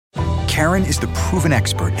Karen is the proven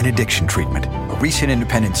expert in addiction treatment. A recent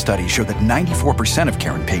independent study showed that 94% of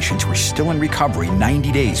Karen patients were still in recovery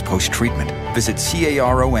 90 days post-treatment. Visit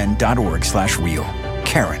caron.org/real.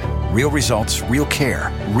 Karen, real results, real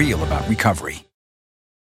care, real about recovery.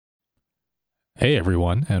 Hey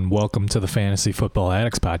everyone, and welcome to the Fantasy Football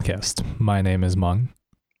Addicts Podcast. My name is Mung.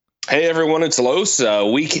 Hey everyone, it's Los.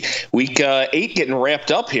 Week 8 getting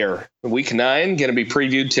wrapped up here. Week 9 going to be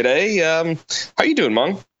previewed today. How you doing,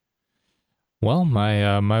 Mung? Well,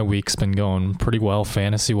 my week's been going pretty well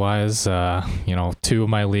fantasy-wise. 2 of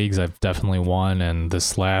my leagues I've definitely won, and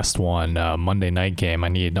this last one, Monday night game, I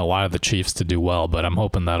need a lot of the Chiefs to do well, but I'm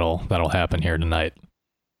hoping that'll happen here tonight.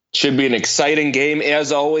 Should be an exciting game.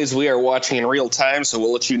 As always, we are watching in real time, so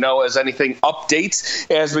we'll let you know as anything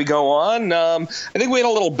updates as we go on. I think we had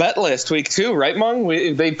a little bet last week too, right, Mung?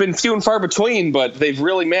 They've been few and far between, but they've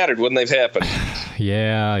really mattered when they've happened.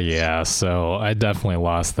 Yeah. So I definitely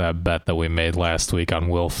lost that bet that we made last week on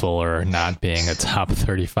Will Fuller not being a top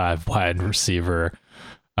 35 wide receiver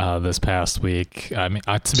this past week. I mean,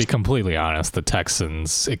 to be completely honest, the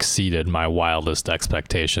Texans exceeded my wildest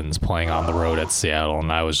expectations playing on the road at Seattle,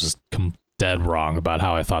 and I was just dead wrong about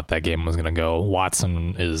how I thought that game was going to go.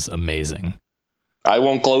 Watson is amazing. I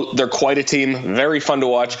won't gloat. They're quite a team. Very fun to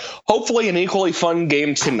watch. Hopefully an equally fun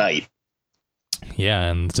game tonight. Yeah,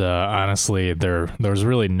 and honestly, there's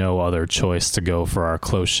really no other choice to go for our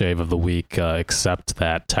close shave of the week except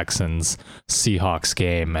that Texans-Seahawks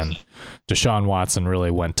game. And Deshaun Watson really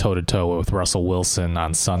went toe-to-toe with Russell Wilson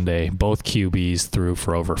on Sunday. Both QBs threw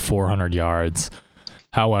for over 400 yards.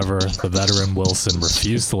 However, the veteran Wilson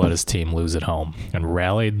refused to let his team lose at home and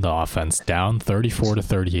rallied the offense down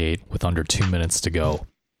 34-38 with under 2 minutes to go.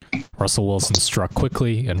 Russell Wilson struck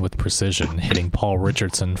quickly and with precision, hitting Paul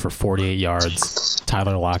Richardson for 48 yards,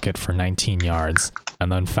 Tyler Lockett for 19 yards,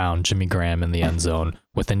 and then found Jimmy Graham in the end zone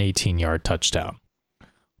with an 18-yard touchdown.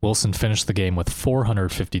 Wilson finished the game with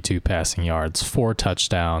 452 passing yards, 4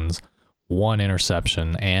 touchdowns, 1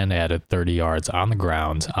 interception, and added 30 yards on the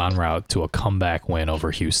ground en route to a comeback win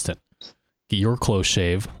over Houston. Get your close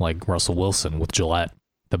shave like Russell Wilson with Gillette,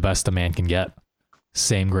 the best a man can get.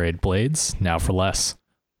 Same grade blades, now for less.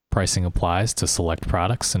 Pricing applies to select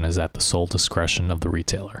products and is at the sole discretion of the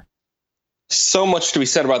retailer. So much to be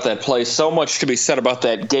said about that play, so much to be said about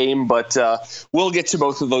that game, but we'll get to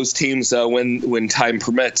both of those teams when time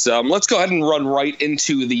permits. Let's go ahead and run right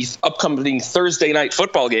into the upcoming Thursday night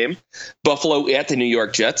football game, Buffalo at the New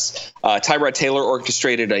York Jets. Tyrod Taylor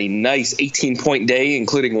orchestrated a nice 18-point day,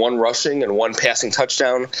 including 1 rushing and 1 passing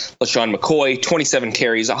touchdown. LaShawn McCoy, 27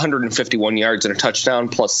 carries, 151 yards and a touchdown,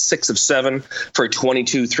 plus 6 of 7 for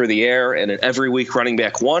 22 through the air, and an every week running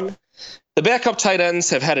back 1. The backup tight ends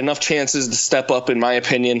have had enough chances to step up, in my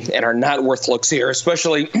opinion, and are not worth looks here,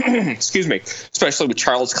 especially with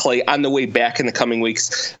Charles Clay on the way back in the coming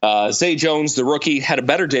weeks. Zay Jones, the rookie, had a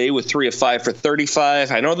better day with 3 of 5 for 35.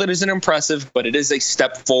 I know that isn't impressive, but it is a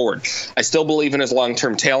step forward. I still believe in his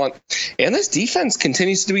long-term talent. And this defense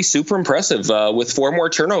continues to be super impressive with 4 more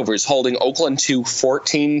turnovers, holding Oakland to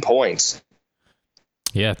 14 points.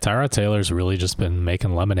 Yeah, Tyrod Taylor's really just been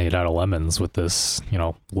making lemonade out of lemons with this,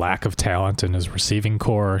 lack of talent in his receiving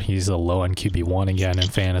core. He's a low-end QB1 again in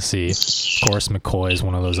fantasy. Of course, McCoy is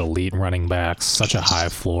one of those elite running backs, such a high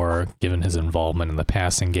floor given his involvement in the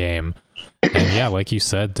passing game. And yeah, like you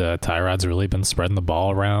said, Tyrod's really been spreading the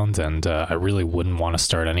ball around, and I really wouldn't want to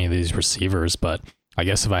start any of these receivers, but I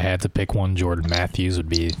guess if I had to pick one, Jordan Matthews would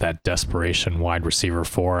be that desperation wide receiver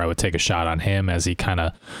 4. I would take a shot on him as he kind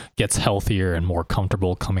of gets healthier and more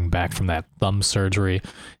comfortable coming back from that thumb surgery.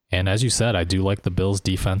 And as you said, I do like the Bills'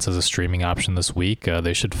 defense as a streaming option this week.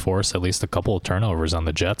 They should force at least a couple of turnovers on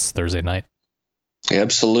the Jets Thursday night.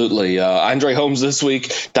 Absolutely. Andre Holmes this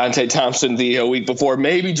week, Dante Thompson the week before,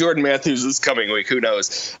 maybe Jordan Matthews this coming week. Who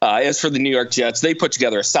knows? As for the New York Jets, they put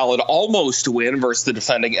together a solid almost win versus the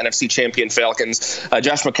defending NFC champion Falcons.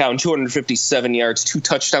 Josh McCown, 257 yards, 2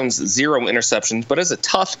 touchdowns, 0 interceptions, but it's a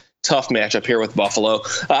tough matchup here with Buffalo.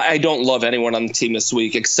 I don't love anyone on the team this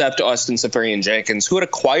week except Austin Seferian-Jenkins, who had a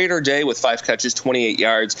quieter day with 5 catches, 28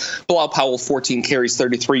 yards. Bilal Powell, 14 carries,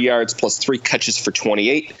 33 yards, plus 3 catches for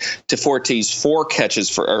 28. DeFortes, 4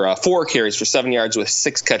 carries for 7 yards with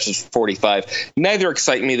 6 catches for 45. Neither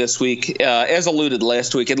excite me this week. As alluded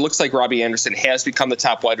last week, it looks like Robbie Anderson has become the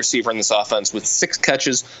top wide receiver in this offense with 6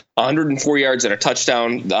 catches, 104 yards and a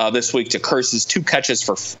touchdown this week to Curse's 2 catches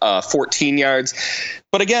for 14 yards.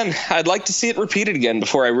 But again, I'd like to see it repeated again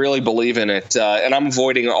before I really believe in it. And I'm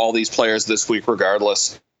avoiding all these players this week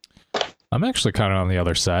regardless. I'm actually kind of on the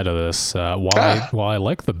other side of this. While I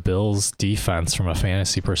like the Bills' defense from a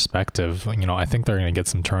fantasy perspective, I think they're going to get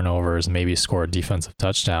some turnovers, maybe score a defensive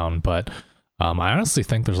touchdown. But I honestly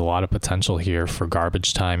think there's a lot of potential here for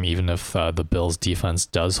garbage time, even if the Bills' defense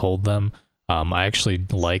does hold them. I actually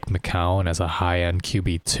like McCown as a high-end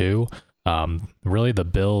QB2. Really, the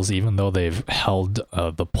Bills, even though they've held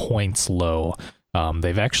the points low,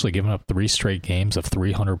 they've actually given up 3 straight games of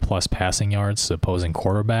 300-plus passing yards to opposing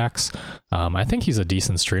quarterbacks. I think he's a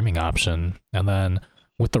decent streaming option. And then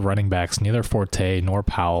with the running backs, neither Forte nor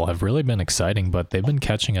Powell have really been exciting, but they've been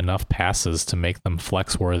catching enough passes to make them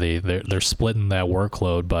flex-worthy. They're splitting that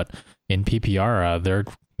workload, but in PPR, they're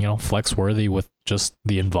flex-worthy with just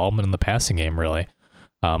the involvement in the passing game, really.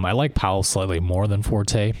 I like Powell slightly more than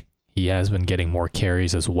Forte. He has been getting more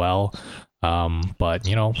carries as well. But,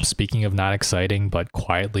 speaking of not exciting, but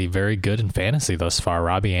quietly very good in fantasy thus far,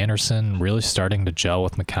 Robbie Anderson really starting to gel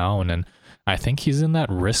with McCown, and I think he's in that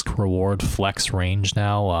risk-reward flex range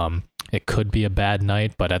now. It could be a bad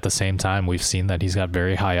night, but at the same time, we've seen that he's got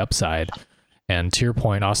very high upside. And to your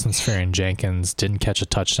point, Austin Seferian-Jenkins didn't catch a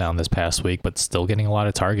touchdown this past week, but still getting a lot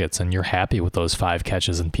of targets, and you're happy with those 5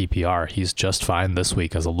 catches in PPR. He's just fine this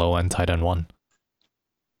week as a low-end tight end 1.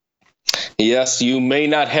 Yes, you may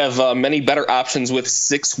not have many better options with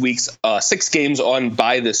 6 games on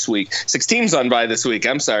bye this week. 6 teams on bye this week.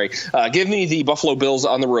 I'm sorry. Give me the Buffalo Bills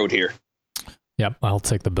on the road here. Yep, I'll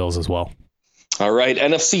take the Bills as well. All right,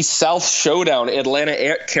 NFC South showdown, Atlanta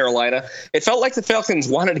at Carolina. It felt like the Falcons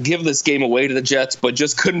wanted to give this game away to the Jets, but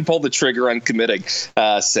just couldn't pull the trigger on committing.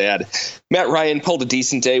 Sad. Matt Ryan pulled a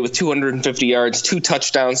decent day with 250 yards, 2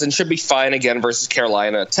 touchdowns, and should be fine again versus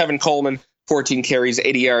Carolina. Tevin Coleman, 14 carries,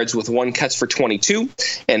 80 yards with 1 catch for 22.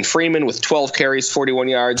 And Freeman with 12 carries, 41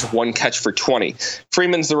 yards, 1 catch for 20.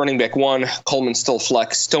 Freeman's the running back 1. Coleman's still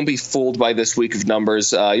flex. Don't be fooled by this week of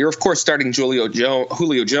numbers. You're, of course, starting Julio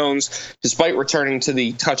Jones, despite returning to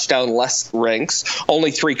the touchdown-less ranks.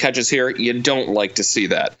 Only 3 catches here. You don't like to see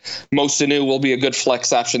that. Mo Sanu will be a good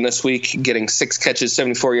flex option this week, getting 6 catches,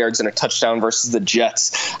 74 yards, and a touchdown versus the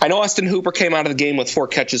Jets. I know Austin Hooper came out of the game with 4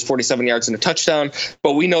 catches, 47 yards, and a touchdown,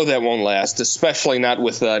 but we know that won't last, especially not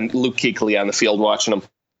with Luke Kuechly on the field watching him.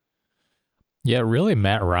 Yeah, really,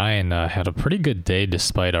 Matt Ryan had a pretty good day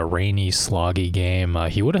despite a rainy, sloggy game.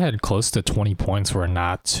 He would have had close to 20 points were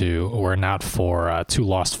not for 2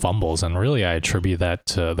 lost fumbles, and really I attribute that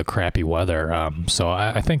to the crappy weather. So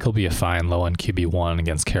I think he'll be a fine low-end QB1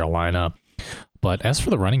 against Carolina. But as for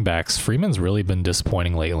the running backs, Freeman's really been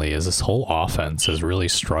disappointing lately as this whole offense has really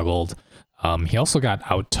struggled. He also got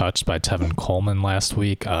out-touched by Tevin Coleman last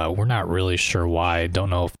week. We're not really sure why. Don't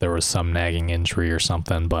know if there was some nagging injury or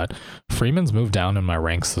something, but Freeman's moved down in my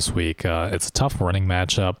ranks this week. It's a tough running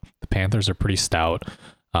matchup. The Panthers are pretty stout.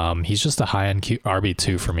 He's just a high-end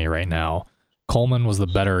RB2 for me right now. Coleman was the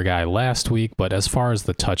better guy last week, but as far as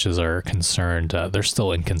the touches are concerned, they're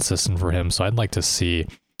still inconsistent for him, so I'd like to see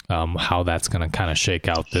how that's going to kind of shake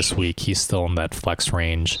out this week. He's still in that flex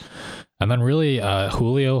range. And then really,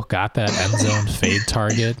 Julio got that end zone fade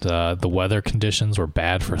target. The weather conditions were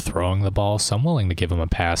bad for throwing the ball, so I'm willing to give him a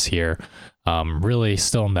pass here. Really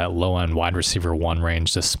still in that low-end wide receiver 1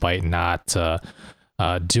 range, despite not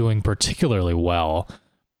doing particularly well.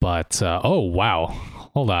 But, oh, wow.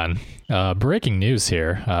 Hold on. Breaking news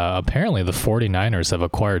here. Apparently, the 49ers have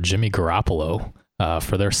acquired Jimmy Garoppolo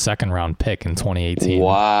for their 2nd-round pick in 2018.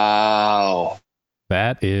 Wow.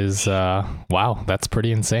 That is, wow, that's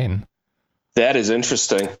pretty insane. That is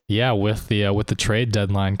interesting. Yeah, with the trade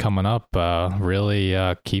deadline coming up,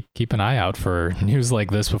 really keep an eye out for news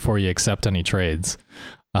like this before you accept any trades.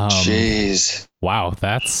 Jeez. Wow,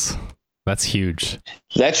 that's huge.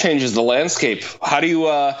 That changes the landscape. How do you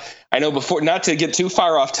I know before, not to get too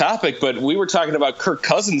far off topic, but we were talking about Kirk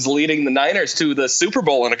Cousins leading the Niners to the Super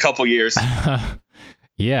Bowl in a couple years.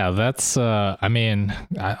 Yeah, that's, I mean,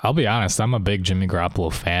 I'll be honest, I'm a big Jimmy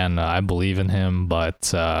Garoppolo fan. I believe in him,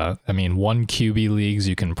 but, I mean, 1 QB leagues,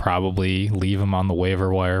 you can probably leave him on the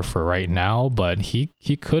waiver wire for right now, but he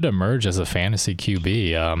could emerge as a fantasy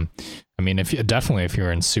QB. I mean, if you're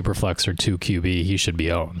in Superflex or 2 QB, he should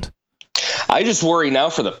be owned. I just worry now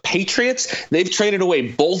for the Patriots. They've traded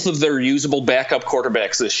away both of their usable backup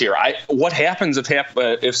quarterbacks this year. What happens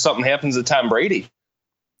if something happens to Tom Brady?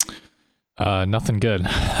 Nothing good.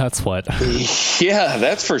 That's what. Yeah,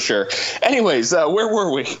 that's for sure. Anyways, where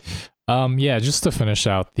were we? Yeah, just to finish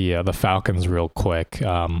out the Falcons real quick.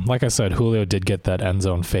 Like I said, Julio did get that end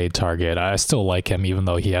zone fade target. I still like him, even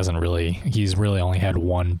though he's really only had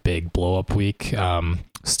 1 big blow up week.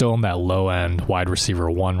 still in that low end wide receiver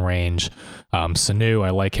 1 range. Sanu, I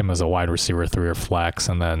like him as a wide receiver 3 or flex.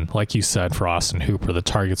 And then, like you said, for Austin Hooper, the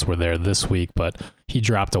targets were there this week, but he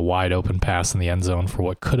dropped a wide open pass in the end zone for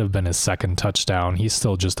what could have been his second touchdown. He's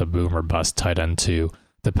still just a boom or bust tight end 2,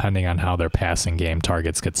 depending on how their passing game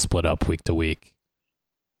targets get split up week to week.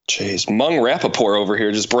 Jeez, Mung Rappaport over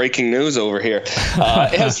here, just breaking news over here.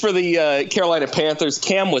 As for the Carolina Panthers,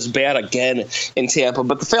 Cam was bad again in Tampa,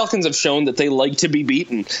 but the Falcons have shown that they like to be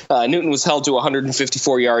beaten. Newton was held to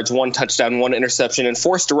 154 yards, 1 touchdown, 1 interception, and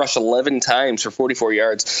forced to rush 11 times for 44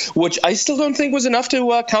 yards, which I still don't think was enough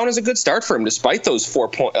to count as a good start for him, despite those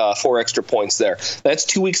 4 extra points there. That's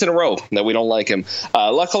 2 weeks in a row that we don't like him.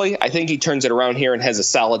 Luckily, I think he turns it around here and has a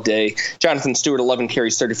solid day. Jonathan Stewart, 11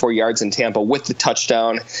 carries, 34 yards in Tampa with the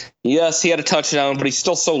touchdown. Yes, he had a touchdown, but he's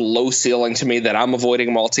still so low ceiling to me that I'm avoiding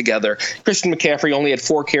him altogether. Christian McCaffrey only had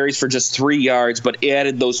 4 carries for just 3 yards, but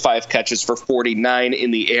added those 5 catches for 49 in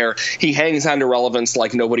the air. He hangs on to relevance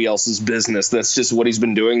like nobody else's business. That's just what he's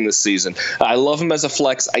been doing this season. I love him as a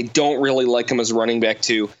flex. I don't really like him as a running back,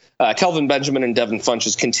 too. Kelvin Benjamin and Devin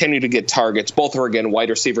Funchess continue to get targets. Both are, again, wide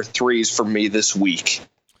receiver 3s for me this week.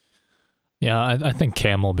 Yeah, I think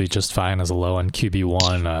Cam will be just fine as a low-end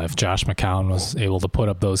QB1. If Josh McCown was able to put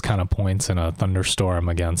up those kind of points in a thunderstorm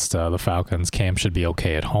against the Falcons, Cam should be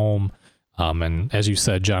okay at home. And as you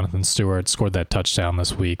said, Jonathan Stewart scored that touchdown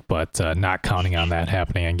this week, but not counting on that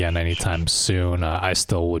happening again anytime soon. I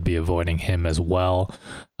still would be avoiding him as well.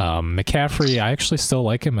 McCaffrey, I actually still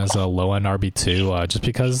like him as a low-end RB2 just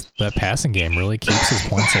because that passing game really keeps his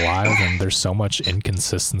points alive, and there's so much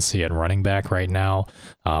inconsistency at running back right now.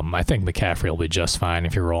 I think McCaffrey will be just fine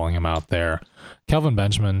if you're rolling him out there. Kelvin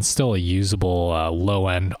Benjamin, still a usable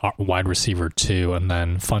low-end wide receiver 2, and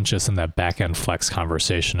then Funchess in that back-end flex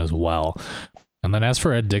conversation as well. And then as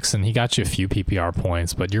for Ed Dickson, he got you a few PPR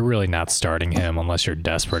points, but you're really not starting him unless you're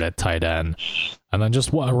desperate at tight end. And then just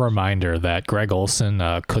a reminder that Greg Olsen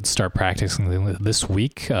could start practicing this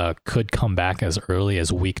week, could come back as early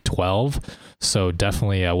as week 12. So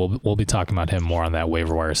definitely we'll be talking about him more on that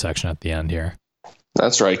waiver wire section at the end here.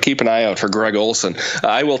 That's right. Keep an eye out for Greg Olsen.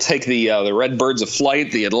 I will take the Redbirds of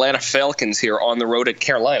Flight, the Atlanta Falcons here on the road at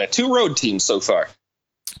Carolina. 2 road teams so far.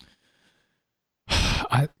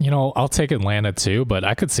 I'll take Atlanta too, but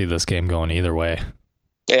I could see this game going either way.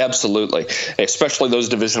 Absolutely, especially those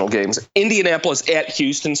divisional games. Indianapolis at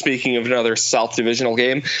Houston, speaking of another South divisional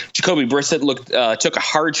game. Jacoby Brissett took a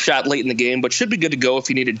hard shot late in the game, but should be good to go if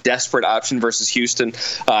you need a desperate option versus Houston.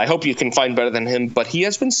 I hope you can find better than him, but he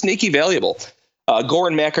has been sneaky valuable. Gore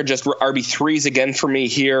and Mack are just RB3s again for me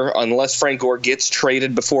here, unless Frank Gore gets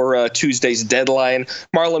traded before Tuesday's deadline.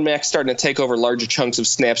 Marlon Mack starting to take over larger chunks of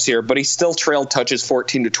snaps here, but he still trailed touches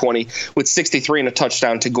 14-20 with 63 and a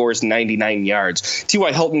touchdown to Gore's 99 yards.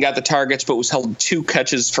 T.Y. Hilton got the targets, but was held 2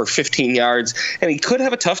 catches for 15 yards, and he could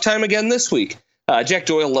have a tough time again this week. Jack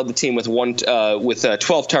Doyle led the team with 12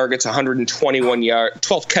 targets,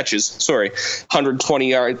 12 catches,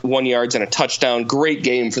 121 yards and a touchdown. Great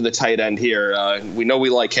game for the tight end here. We know we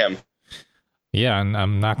like him. Yeah, and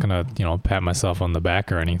I'm not going to, pat myself on the back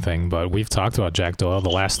or anything, but we've talked about Jack Doyle the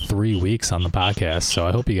last 3 weeks on the podcast, so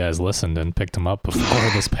I hope you guys listened and picked him up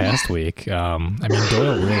before this past week. Doyle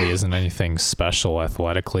really isn't anything special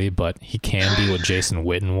athletically, but he can be what Jason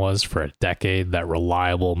Witten was for a decade, that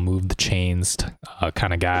reliable, move the chains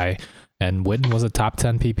kind of guy. And Witten was a top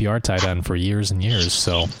 10 PPR tight end for years and years.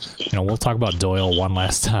 So, we'll talk about Doyle one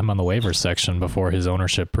last time on the waiver section before his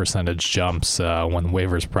ownership percentage jumps when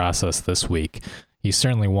waivers process this week. He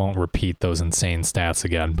certainly won't repeat those insane stats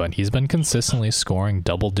again, but he's been consistently scoring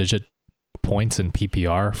double-digit points in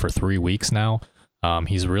PPR for 3 weeks now.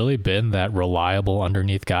 He's really been that reliable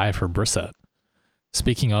underneath guy for Brissett.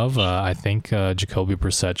 Speaking of, I think Jacoby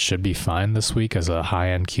Brissett should be fine this week as a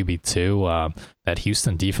high-end QB2. That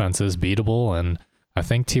Houston defense is beatable, and I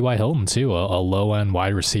think T.Y. Hilton, too, a low-end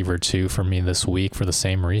wide receiver, too, for me this week for the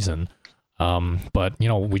same reason. But,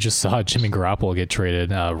 we just saw Jimmy Garoppolo get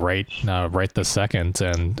traded right this second,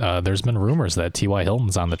 and there's been rumors that T.Y.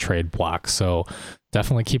 Hilton's on the trade block, so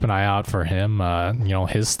definitely keep an eye out for him.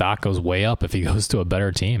 His stock goes way up if he goes to a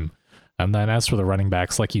better team. And then as for the running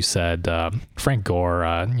backs, like you said, Frank Gore,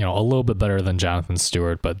 a little bit better than Jonathan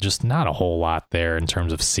Stewart, but just not a whole lot there in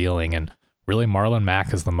terms of ceiling. And really, Marlon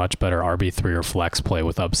Mack is the much better RB3 or flex play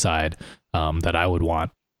with upside that I would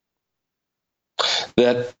want.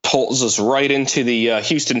 That pulls us right into the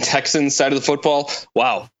Houston Texans side of the football.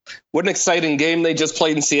 Wow. What an exciting game they just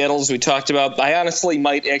played in Seattle, as we talked about. I honestly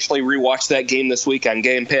might actually rewatch that game this week on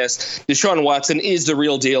Game Pass. Deshaun Watson is the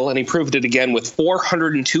real deal, and he proved it again with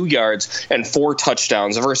 402 yards and 4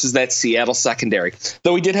 touchdowns versus that Seattle secondary.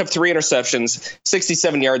 Though he did have 3 interceptions,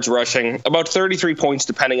 67 yards rushing, about 33 points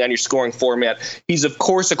depending on your scoring format. He's, of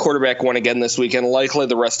course, a quarterback one again this week, and likely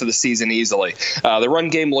the rest of the season easily. The run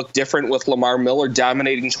game looked different with Lamar Miller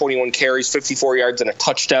dominating 21 carries, 54 yards, and a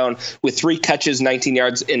touchdown with 3 catches, 19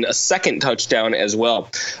 yards, in a second touchdown as well.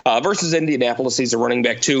 Versus Indianapolis, he's a running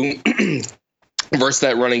back too. Versus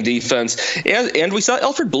that running defense. And we saw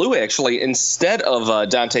Alfred Blue actually instead of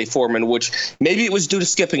D'Onta Foreman, which maybe it was due to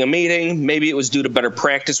skipping a meeting. Maybe it was due to better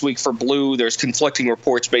practice week for Blue. There's conflicting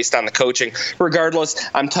reports based on the coaching. Regardless,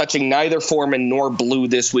 I'm touching neither Foreman nor Blue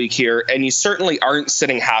this week here. And you certainly aren't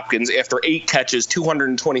sitting Hopkins after 8 catches,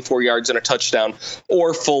 224 yards and a touchdown,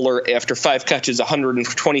 or Fuller after 5 catches,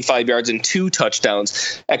 125 yards and 2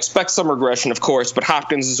 touchdowns. Expect some regression, of course, but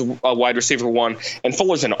Hopkins is a wide receiver 1, and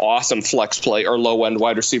Fuller's an awesome flex play or low-end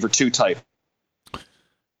wide receiver 2 type.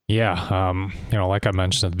 Yeah, like I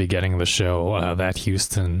mentioned at the beginning of the show, that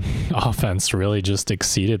Houston offense really just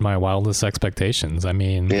exceeded my wildest expectations. I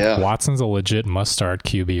mean, Watson's a legit must-start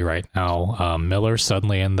QB right now. Miller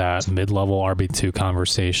suddenly in that mid-level RB2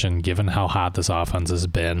 conversation, given how hot this offense has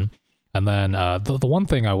been. And then the one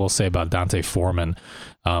thing I will say about D'Onta Foreman,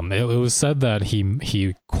 it was said that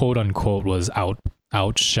he quote-unquote was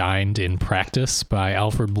outshined in practice by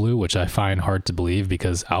Alfred Blue, which I find hard to believe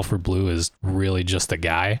because Alfred Blue is really just a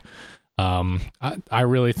guy. I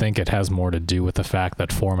really think it has more to do with the fact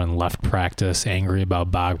that Foreman left practice angry about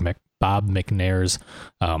Bob McNair's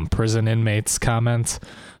prison inmates comment.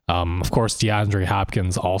 Of course, DeAndre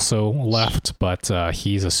Hopkins also left, but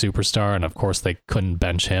he's a superstar, and of course they couldn't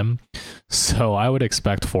bench him. So I would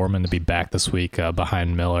expect Foreman to be back this week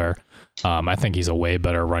behind Miller. I think he's a way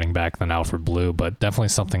better running back than Alfred Blue, but definitely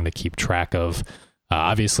something to keep track of.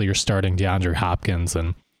 Obviously, you're starting DeAndre Hopkins,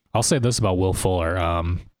 and I'll say this about Will Fuller.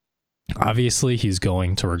 Obviously, he's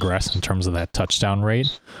going to regress in terms of that touchdown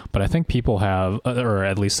rate, but I think people have, or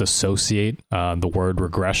at least associate the word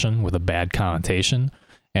regression with a bad connotation.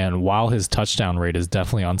 And while his touchdown rate is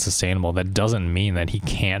definitely unsustainable, that doesn't mean that he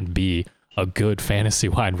can't be a good fantasy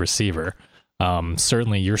wide receiver.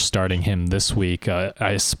 Certainly you're starting him this week. I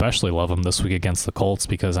especially love him this week against the Colts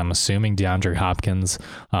because I'm assuming DeAndre Hopkins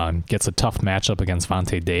gets a tough matchup against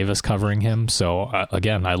Vontae Davis covering him. So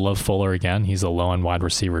again, I love Fuller again. He's a low-end wide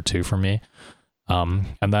receiver too for me. And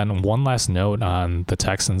then one last note on the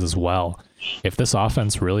Texans as well. If this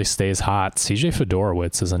offense really stays hot, CJ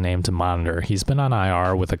Fedorowicz is a name to monitor. He's been on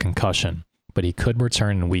IR with a concussion, but he could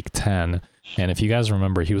return in week 10. And if you guys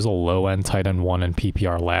remember, he was a low-end tight end 1 in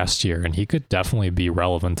PPR last year, and he could definitely be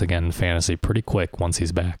relevant again in fantasy pretty quick once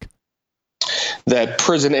he's back. That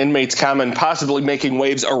prison inmates comment possibly making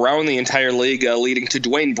waves around the entire league, leading to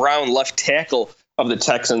Dwayne Brown, left tackle of the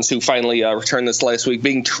Texans, who finally returned this last week,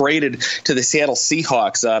 being traded to the Seattle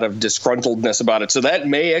Seahawks out of disgruntledness about it. So that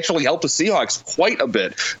may actually help the Seahawks quite a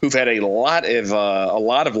bit, who've had a lot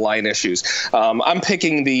of line issues. I'm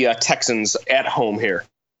picking the Texans at home here.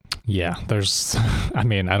 Yeah, I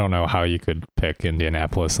don't know how you could pick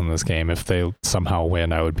Indianapolis in this game. If they somehow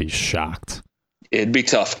win, I would be shocked. It'd be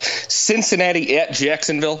tough. Cincinnati at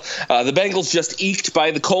Jacksonville. The Bengals just eked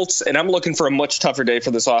by the Colts, and I'm looking for a much tougher day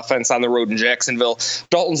for this offense on the road in Jacksonville.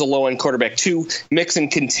 Dalton's a low-end quarterback 2. Mixon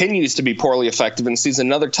continues to be poorly effective and sees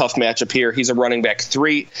another tough matchup here. He's a running back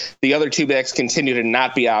 3. The other 2 backs continue to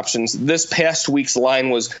not be options. This past week's line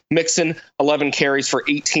was Mixon, 11 carries for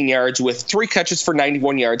 18 yards with 3 catches for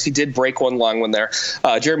 91 yards. He did break one long one there.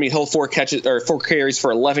 Jeremy Hill, 4 carries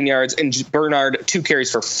for 11 yards, and Bernard, 2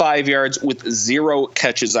 carries for 5 yards with 0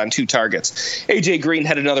 catches on 2 targets. AJ Green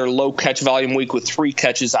had another low catch volume week with 3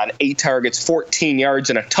 catches on 8 targets, 14 yards,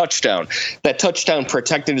 and a touchdown. That touchdown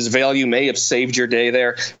protected his value, may have saved your day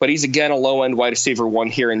there, but he's again a low-end wide receiver 1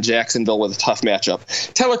 here in Jacksonville with a tough matchup.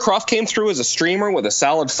 Tyler Kroft came through as a streamer with a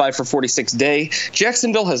solid 5 for 46 day.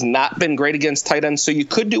 Jacksonville has not been great against tight ends, so you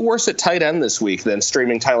could do worse at tight end this week than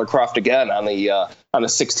streaming Tyler Kroft again on a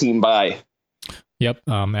 16 bye. Yep,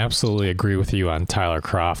 absolutely agree with you on Tyler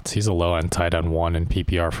Kroft. He's a low-end tight end 1 in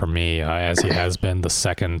PPR for me, as he has been the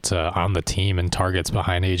second on the team in targets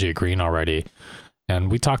behind AJ Green already.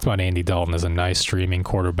 And we talked about Andy Dalton as a nice streaming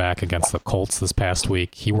quarterback against the Colts this past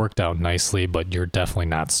week. He worked out nicely, but you're definitely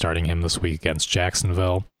not starting him this week against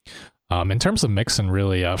Jacksonville. In terms of Mixon,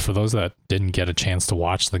 really, for those that didn't get a chance to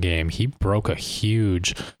watch the game, he broke a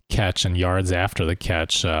huge catch and yards after the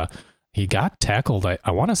catch. He got tackled,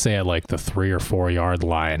 I want to say, at like the 3 or 4 yard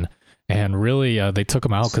line, And really, they took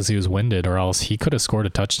him out because he was winded, or else he could have scored a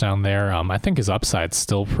touchdown there. I think his upside's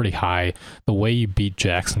still pretty high. The way you beat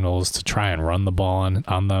Jacksonville is to try and run the ball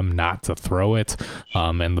on them, not to throw it.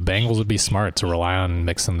 And the Bengals would be smart to rely on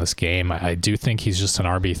Mixon this game. I do think he's just an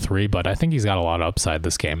RB3, but I think he's got a lot of upside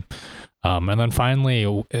this game. And then finally,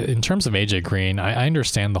 in terms of AJ Green, I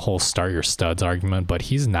understand the whole start your studs argument, but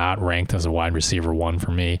he's not ranked as a wide receiver 1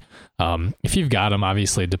 for me. If you've got him,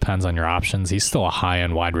 obviously it depends on your options. He's still a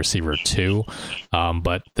high-end wide receiver 2.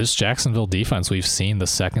 But this Jacksonville defense, we've seen the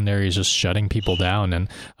secondary is just shutting people down, and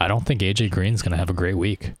I don't think AJ Green's going to have a great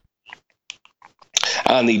week.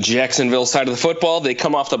 On the Jacksonville side of the football, they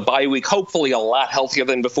come off the bye week, hopefully a lot healthier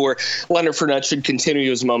than before. Leonard Fournette should continue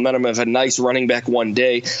his momentum of a nice running back one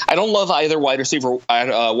day. I don't love either wide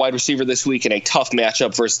receiver this week in a tough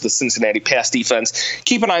matchup versus the Cincinnati pass defense.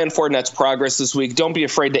 Keep an eye on Fournette's progress this week. Don't be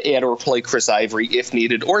afraid to add or play Chris Ivory if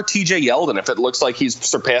needed, or TJ Yeldon if it looks like he's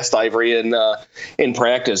surpassed Ivory in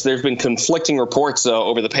practice. There's been conflicting reports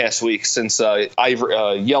over the past week since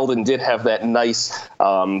Yeldon did have that nice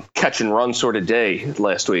catch and run sort of day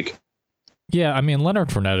last week. Yeah, I mean, Leonard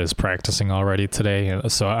Fournette is practicing already today,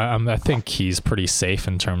 so I think he's pretty safe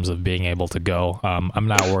in terms of being able to go. I'm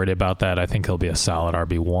not worried about that. I think he'll be a solid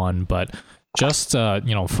RB1, but just,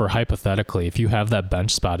 for hypothetically, if you have that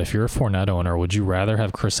bench spot, if you're a Fournette owner, would you rather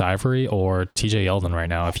have Chris Ivory or TJ Yeldon right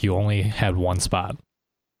now if you only had one spot?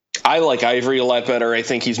 I like Ivory a lot better. I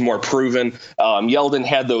think he's more proven. Yeldon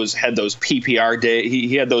had those PPR day.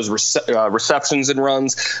 He had those receptions and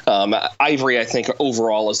runs. Ivory, I think,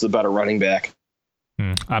 overall is the better running back.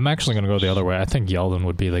 I'm actually going to go the other way. I think Yeldon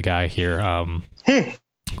would be the guy here.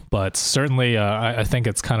 But certainly, I think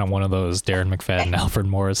it's kind of one of those Darren McFadden, Alfred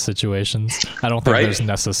Morris situations. I don't think there's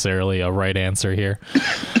necessarily a right answer here.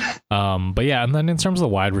 But yeah, and then in terms of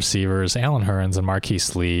the wide receivers, Allen Hurns and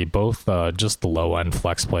Marquise Lee, both just the low-end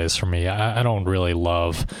flex plays for me. I don't really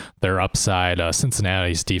love their upside.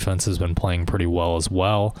 Cincinnati's defense has been playing pretty well as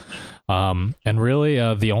well. And really,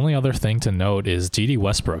 the only other thing to note is Dede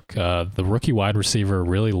Westbrook. The rookie wide receiver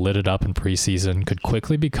really lit it up in preseason, could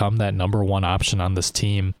quickly become that number 1 option on this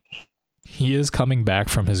team. He is coming back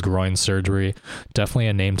from his groin surgery. Definitely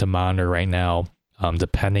a name to monitor right now,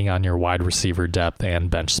 depending on your wide receiver depth and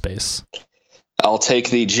bench space. I'll take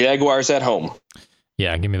the Jaguars at home.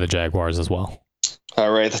 Yeah, give me the Jaguars as well. All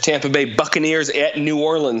right, the Tampa Bay Buccaneers at New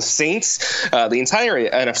Orleans Saints. The entire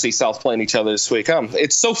NFC South playing each other this week.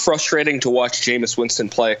 It's so frustrating to watch Jameis Winston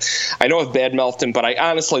play. I know I've badmouthed him, but I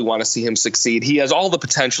honestly want to see him succeed. He has all the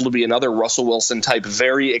potential to be another Russell Wilson type,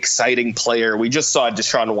 very exciting player. We just saw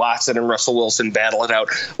Deshaun Watson and Russell Wilson battle it out.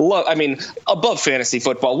 Above fantasy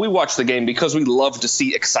football, we watch the game because we love to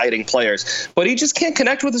see exciting players. But he just can't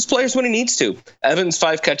connect with his players when he needs to. Evans,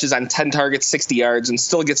 5 catches on 10 targets, 60 yards, and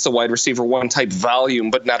still gets the wide receiver 1 type volume,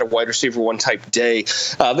 but not a wide receiver 1 type day.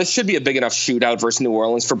 This should be a big enough shootout versus New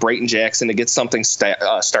Orleans for Brayton Jackson to get something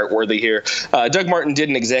start worthy here. Doug Martin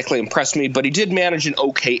didn't exactly impress me, but he did manage an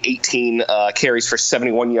okay 18 carries for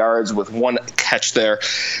 71 yards with 1 catch there.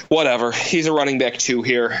 Whatever. He's a running back 2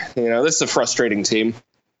 here. This is a frustrating team.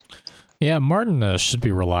 Yeah, Martin should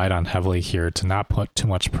be relied on heavily here to not put too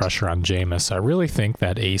much pressure on Jameis. I really think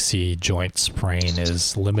that AC joint sprain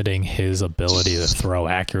is limiting his ability to throw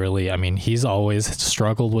accurately. I mean, he's always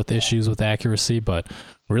struggled with issues with accuracy, but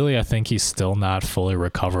really I think he's still not fully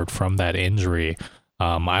recovered from that injury.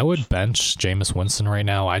 I would bench Jameis Winston right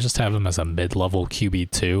now. I just have him as a mid-level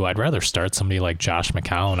QB2. I'd rather start somebody like Josh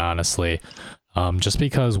McCown, honestly, just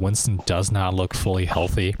because Winston does not look fully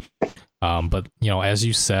healthy. But, as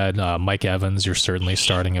you said, Mike Evans, you're certainly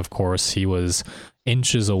starting, of course. He was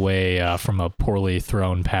inches away from a poorly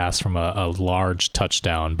thrown pass from a large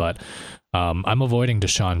touchdown. But I'm avoiding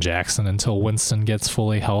Deshaun Jackson until Winston gets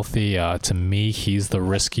fully healthy. To me, he's the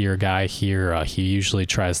riskier guy here. He usually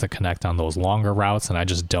tries to connect on those longer routes, and I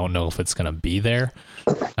just don't know if it's going to be there.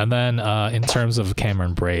 And then in terms of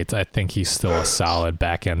Cameron Brate, I think he's still a solid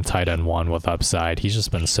back-end tight end 1 with upside. He's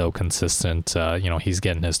just been so consistent. He's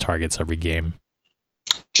getting his targets every game.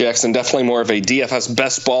 Jackson, definitely more of a DFS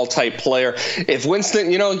best ball type player. If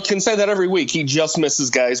Winston, you can say that every week, he just misses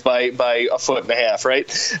guys by 1.5 foot, right?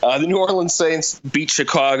 The New Orleans Saints beat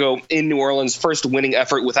Chicago in New Orleans' first winning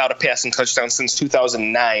effort without a passing touchdown since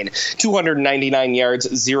 2009. 299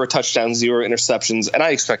 yards, 0 touchdowns, 0 interceptions, and I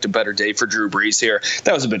expect a better day for Drew Brees here.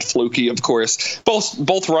 That was a bit fluky, of course.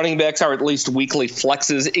 Both running backs are at least weekly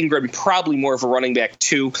flexes. Ingram probably more of a running back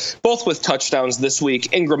 2, both with touchdowns this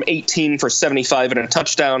week. Ingram 18 for 75 and a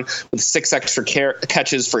touchdown. touchdown with 6 extra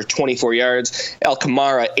catches for 24 yards.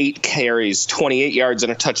 Alkamara, 8 carries, 28 yards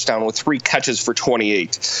and a touchdown with 3 catches for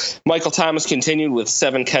 28. Michael Thomas continued with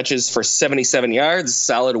 7 catches for 77 yards,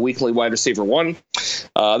 solid weekly wide receiver 1.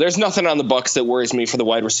 There's nothing on the Bucs that worries me for the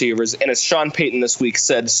wide receivers. And as Sean Payton this week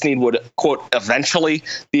said, Snead would, quote, eventually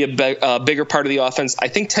be a bigger part of the offense. I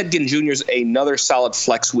think Ted Ginn Jr. is another solid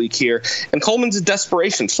flex week here. And Coleman's a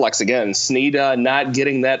desperation flex again. Snead not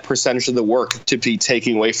getting that percentage of the work to be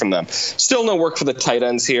taking away from them. Still no work for the tight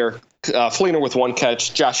ends here. Fleener with 1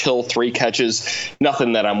 catch, Josh Hill 3 catches.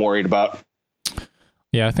 Nothing that I'm worried about.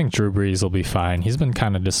 Yeah, I think Drew Brees will be fine. He's been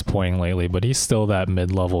kind of disappointing lately, but he's still that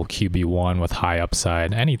mid-level QB1 with high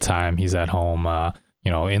upside. Anytime he's at home,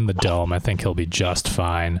 in the dome, I think he'll be just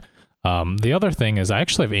fine. The other thing is I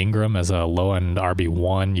actually have Ingram as a low-end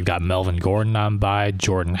RB1. You've got Melvin Gordon on bye,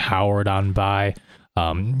 Jordan Howard on bye.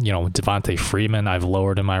 Devontae Freeman I've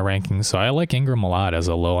lowered in my rankings, so I like Ingram a lot as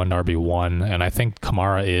a low-end RB1, and I think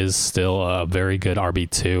Kamara is still a very good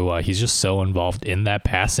RB2. He's just so involved in that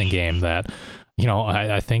passing game that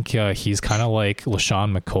I think he's kind of like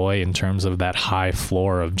LaShawn McCoy in terms of that high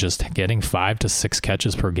floor of just getting 5 to 6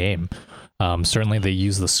 catches per game. Certainly they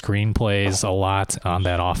use the screen plays a lot on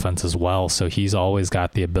that offense as well, so he's always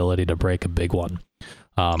got the ability to break a big one.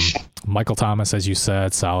 Michael Thomas, as you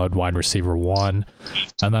said, solid wide receiver 1.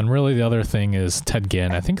 And then really the other thing is Ted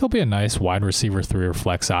Ginn. I think he'll be a nice wide receiver 3 or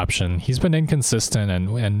flex option. He's been inconsistent,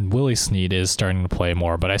 and Willie Snead is starting to play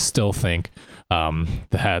more, but I still think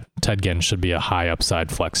that Ted Ginn should be a high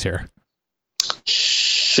upside flex here.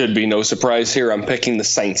 Should be no surprise here. I'm picking the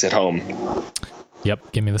Saints at home.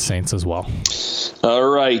 Yep, give me the Saints as well. All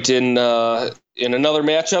right, in another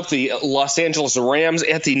matchup, the Los Angeles Rams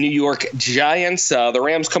at the New York Giants. The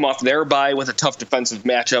Rams come off their bye with a tough defensive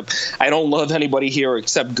matchup. I don't love anybody here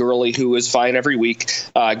except Gurley, who is fine every week.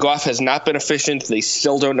 Goff has not been efficient. They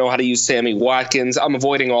still don't know how to use Sammy Watkins. I'm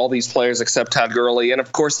avoiding all these players except Todd Gurley. And,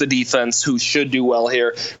 of course, the defense, who should do well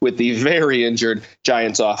here with the very injured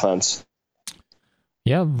Giants offense.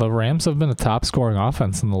 Yeah, the Rams have been a top-scoring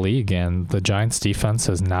offense in the league, and the Giants' defense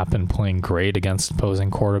has not been playing great against opposing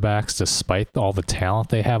quarterbacks, despite all the talent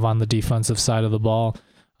they have on the defensive side of the ball.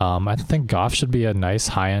 I think Goff should be a nice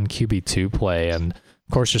high-end QB2 play, and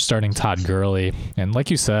of course, you're starting Todd Gurley. And like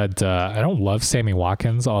you said, I don't love Sammy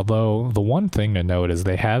Watkins, although the one thing to note is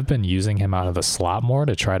they have been using him out of the slot more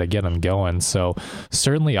to try to get him going. So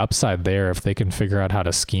certainly upside there if they can figure out how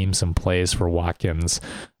to scheme some plays for Watkins.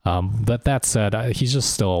 But that said, he's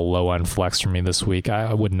just still a low-end flex for me this week.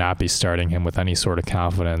 I would not be starting him with any sort of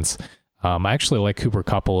confidence. I actually like Cooper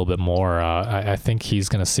Kupp a little bit more. I think he's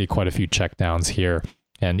going to see quite a few checkdowns here.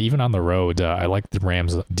 And even on the road, I like the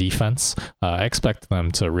Rams' defense. I expect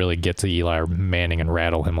them to really get to Eli Manning and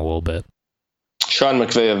rattle him a little bit. Sean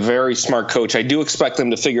McVay, a very smart coach. I do expect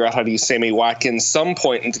them to figure out how to use Sammy Watkins some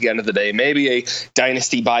point into the end of the day. Maybe a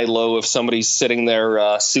dynasty buy low if somebody's sitting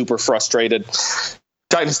there super frustrated.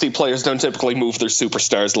 Dynasty players don't typically move their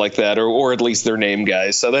superstars like that, or at least their name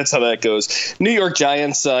guys. So that's how that goes. New York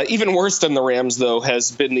Giants, even worse than the Rams, though,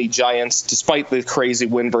 has been the Giants, despite the crazy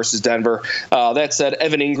win versus Denver. That said,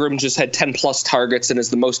 Evan Ingram just had 10-plus targets and is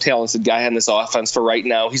the most talented guy on this offense for right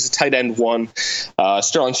now. He's a tight end 1.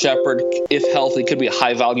 Sterling Shepard, if healthy, could be a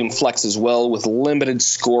high-volume flex as well, with limited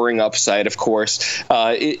scoring upside, of course.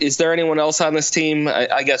 Is there anyone else on this team?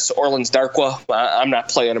 I guess Orleans Darkwa. I'm not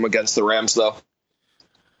playing him against the Rams, though.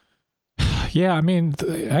 Yeah, I mean,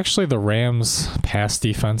 actually the Rams' pass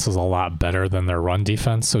defense is a lot better than their run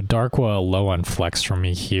defense, so Darkwa, a low-end flex for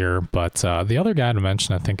me here. But the other guy to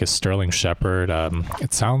mention, I think, is Sterling Shepard.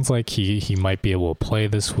 It sounds like he might be able to play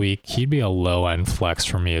this week. He'd be a low-end flex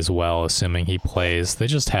for me as well, assuming he plays. They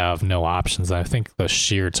just have no options. I think the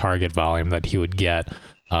sheer target volume that he would get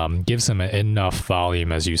gives him enough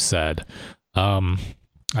volume, as you said.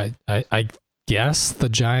 I guess the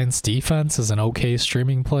Giants defense is an okay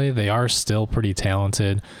streaming play. They are still pretty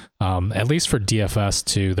talented, at least for DFS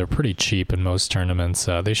too. They're pretty cheap in most tournaments.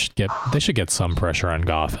 They should get some pressure on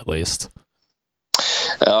Goff at least.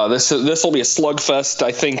 This will be a slugfest.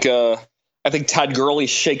 I think Todd Gurley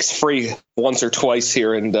shakes free once or twice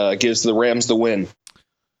here and gives the Rams the win.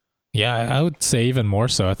 Yeah, I would say even more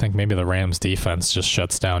so. I think maybe the Rams defense just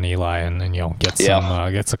shuts down Eli and gets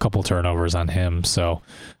a couple turnovers on him. So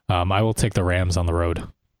I will take the Rams on the road.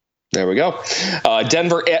 There we go.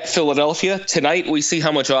 Denver at Philadelphia. Tonight, we see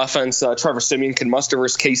how much offense Trevor Siemian can muster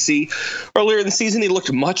versus KC. Earlier in the season, he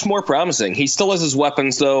looked much more promising. He still has his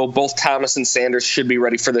weapons, though. Both Thomas and Sanders should be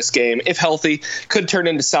ready for this game. If healthy, could turn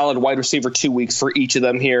into solid wide receiver 2 weeks for each of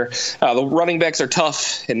them here. The running backs are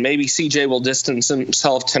tough, and maybe CJ will distance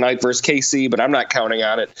himself tonight versus KC, but I'm not counting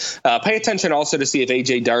on it. Pay attention also to see if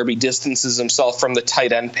AJ Darby distances himself from the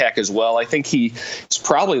tight end pack as well. I think he is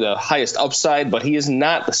probably the highest upside, but he is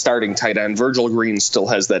not the starting tight end. Virgil Green still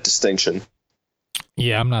has that distinction.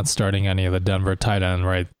 Yeah, I'm not starting any of the Denver tight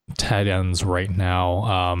ends right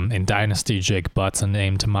now. In Dynasty, Jake Butt's a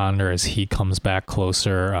name to monitor as he comes back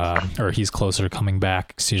closer, or he's closer to coming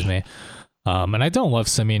back, excuse me. And I don't love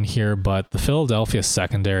Siemian here, but the Philadelphia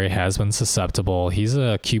secondary has been susceptible. He's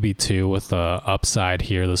a QB2 with a upside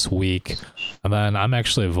here this week. And then I'm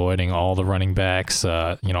actually avoiding all the running backs.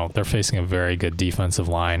 They're facing a very good defensive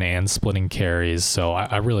line and splitting carries, so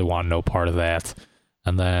I really want no part of that.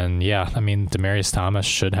 And then, Demaryius Thomas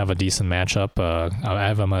should have a decent matchup. I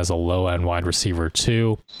have him as a low-end wide receiver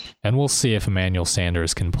too, and we'll see if Emmanuel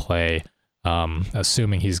Sanders can play.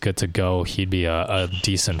 Assuming he's good to go, he'd be a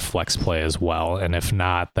decent flex play as well. And if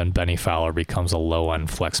not, then Benny Fowler becomes a low-end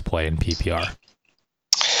flex play in PPR.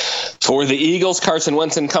 For the Eagles, Carson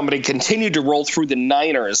Wentz and company continued to roll through the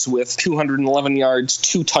Niners with 211 yards,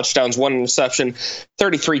 2 touchdowns, 1 interception,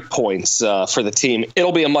 33 points for the team.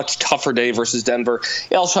 It'll be a much tougher day versus Denver.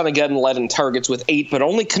 Alshon again led in targets with 8, but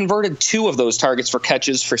only converted 2 of those targets for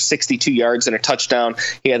catches for 62 yards and a touchdown.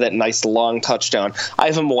 He had that nice long touchdown. I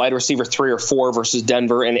have him a wide receiver 3 or 4 versus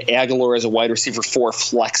Denver, and Aguilar as a wide receiver 4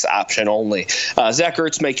 flex option only. Zach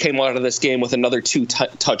Ertz may came out of this game with another 2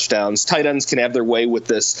 touchdowns. Tight ends can have their way with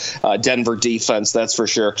this Denver defense, that's for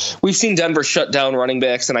sure. We've seen Denver shut down running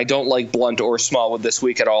backs, and I don't like Blunt or Smallwood this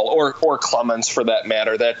week at all, or Clemens for that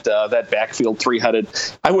matter. That backfield 3-headed,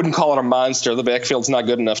 I wouldn't call it a monster. The backfield's not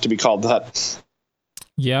good enough to be called that.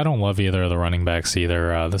 Yeah, I don't love either of the running backs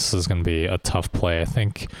either. This is going to be a tough play. I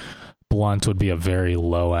think Blunt would be a very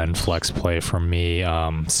low-end flex play for me.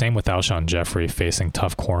 Same with Alshon Jeffrey facing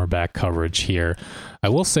tough cornerback coverage here. I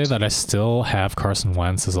will say that I still have Carson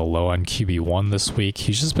Wentz as a low-end QB1 this week.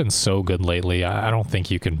 He's just been so good lately. I don't think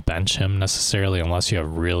you can bench him necessarily unless you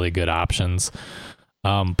have really good options.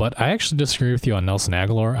 But I actually disagree with you on Nelson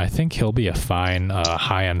Aguilar. I think he'll be a fine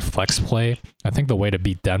high-end flex play. I think the way to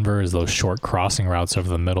beat Denver is those short crossing routes over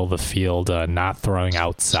the middle of the field, not throwing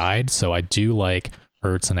outside. So I do like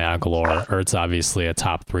Ertz and Aguilar. Ertz obviously a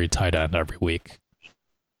top 3 tight end every week.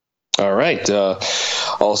 All right.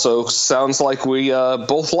 Also sounds like we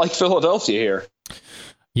both like Philadelphia here.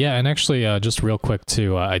 Yeah, and actually, just real quick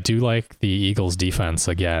too, I do like the Eagles defense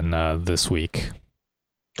again this week.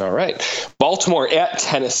 All right. Baltimore at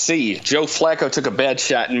Tennessee. Joe Flacco took a bad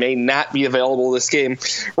shot and may not be available this game.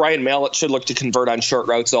 Ryan Mallett should look to convert on short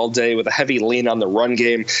routes all day with a heavy lean on the run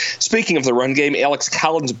game. Speaking of the run game, Alex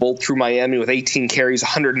Collins bowled through Miami with 18 carries,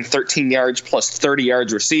 113 yards, plus 30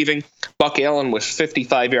 yards receiving. Buck Allen with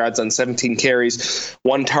 55 yards on 17 carries,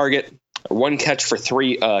 1 catch for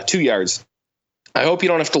 2 yards. I hope you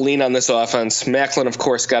don't have to lean on this offense. Macklin, of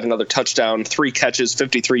course, got another touchdown, 3 catches,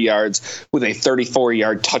 53 yards with a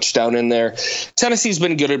 34-yard touchdown in there. Tennessee's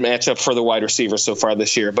been good at matchup for the wide receivers so far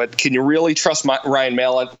this year, but can you really trust Ryan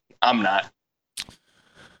Mallett? I'm not.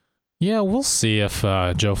 Yeah, we'll see if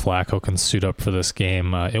Joe Flacco can suit up for this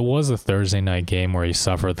game. It was a Thursday night game where he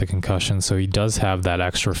suffered the concussion, so he does have that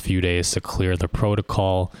extra few days to clear the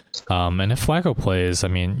protocol. And if Flacco plays, I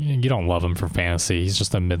mean, you don't love him for fantasy. He's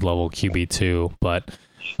just a mid-level QB2. But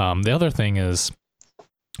the other thing is,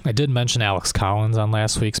 I did mention Alex Collins on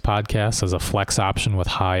last week's podcast as a flex option with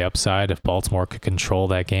high upside if Baltimore could control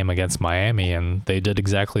that game against Miami, and they did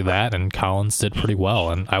exactly that, and Collins did pretty well.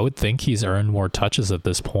 And I would think he's earned more touches at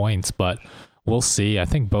this point, but we'll see. I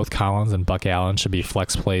think both Collins and Buck Allen should be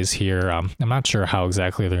flex plays here. I'm not sure how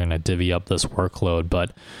exactly they're going to divvy up this workload,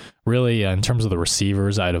 but really, in terms of the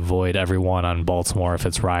receivers, I'd avoid everyone on Baltimore if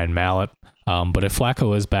it's Ryan Mallett. But if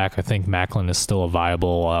Flacco is back, I think Macklin is still a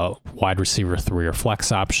viable wide receiver 3 or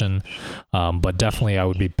flex option. But definitely I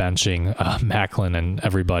would be benching Macklin and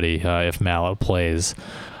everybody if Mallett plays.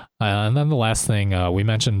 And then the last thing, we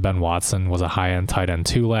mentioned Ben Watson was a high-end tight end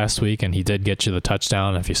 2 last week, and he did get you the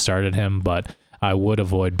touchdown if you started him. But I would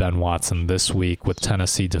avoid Ben Watson this week with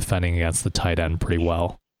Tennessee defending against the tight end pretty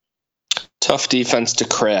well. Tough defense to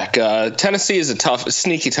crack. Tennessee is a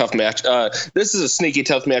sneaky tough match. This is a sneaky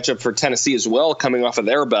tough matchup for Tennessee as well, coming off of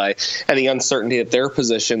their bye, and the uncertainty at their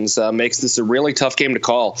positions makes this a really tough game to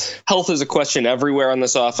call. Health is a question everywhere on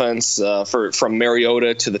this offense, from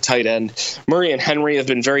Mariota to the tight end. Murray and Henry have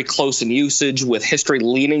been very close in usage, with history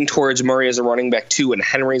leaning towards Murray as a running back too, and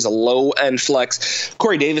Henry's a low-end flex.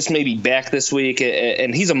 Corey Davis may be back this week,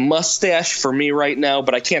 and he's a mustache for me right now,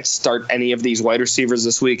 but I can't start any of these wide receivers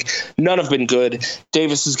this week. None of been good.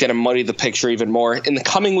 Davis is going to muddy the picture even more. In the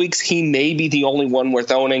coming weeks, he may be the only one worth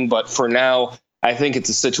owning, but for now, I think it's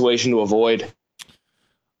a situation to avoid.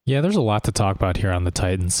 Yeah, there's a lot to talk about here on the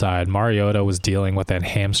Titans side. Mariota was dealing with that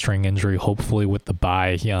hamstring injury. Hopefully with the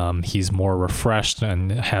bye, he's more refreshed and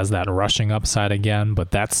has that rushing upside again.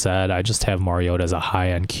 But that said, I just have Mariota as a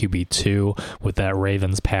high-end QB2 with that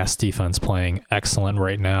Ravens pass defense playing excellent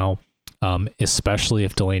right now. Especially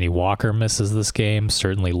if Delaney Walker misses this game,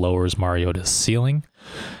 certainly lowers Mariota's ceiling.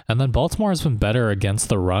 And then Baltimore has been better against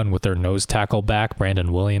the run with their nose tackle back,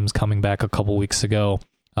 Brandon Williams, coming back a couple weeks ago.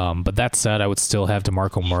 But that said, I would still have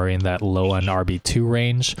DeMarco Murray in that low-end RB2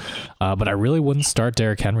 range. But I really wouldn't start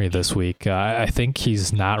Derrick Henry this week. I think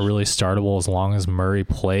he's not really startable as long as Murray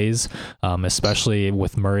plays, especially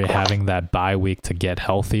with Murray having that bye week to get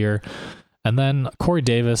healthier. And then Corey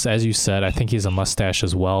Davis, as you said, I think he's a mustache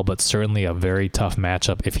as well, but certainly a very tough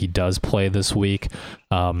matchup if he does play this week.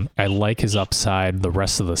 I like his upside the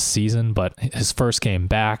rest of the season, but his first game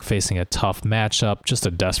back facing a tough matchup, just a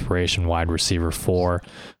desperation wide receiver 4.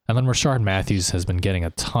 And then Rashard Matthews has been getting a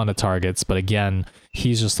ton of targets, but again,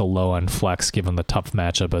 he's just a low-end flex given the tough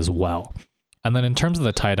matchup as well. And then in terms of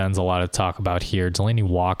the tight ends, a lot to talk about here. Delaney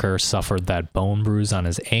Walker suffered that bone bruise on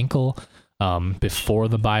his ankle before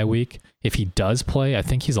the bye week. If he does play, I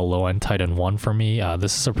think he's a low-end tight end 1 for me.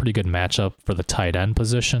 This is a pretty good matchup for the tight end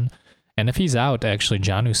position. And if he's out, actually,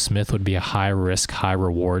 Jonnu Smith would be a high-risk,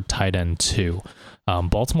 high-reward tight end 2.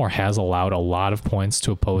 Baltimore has allowed a lot of points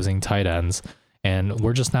to opposing tight ends, and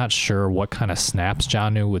we're just not sure what kind of snaps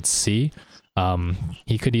Jonnu would see.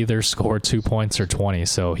 He could either score 2 points or 20,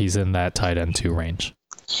 so he's in that tight end 2 range.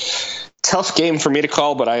 Tough game for me to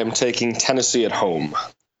call, but I am taking Tennessee at home.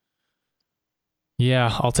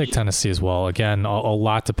 Yeah, I'll take Tennessee as well. Again, a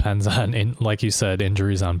lot depends on, like you said,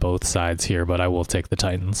 injuries on both sides here, but I will take the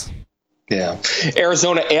Titans. Yeah.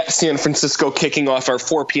 Arizona at San Francisco kicking off our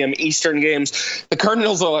 4 p.m. Eastern games. The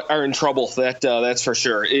Cardinals are in trouble. That's for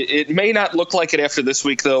sure. It may not look like it after this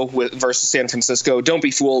week, though, versus San Francisco. Don't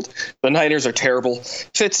be fooled. The Niners are terrible.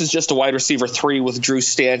 Fitz is just a wide receiver 3 with Drew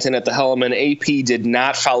Stanton at the helm, and AP did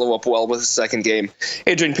not follow up well with his second game.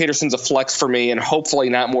 Adrian Peterson's a flex for me, and hopefully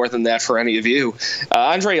not more than that for any of you.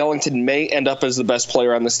 Andre Ellington may end up as the best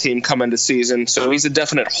player on this team come into season, so he's a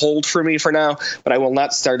definite hold for me for now, but I will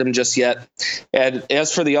not start him just yet. And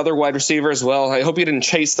as for the other wide receivers, well, I hope you didn't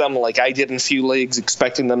chase them like I did in a few leagues,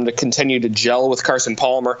 expecting them to continue to gel with Carson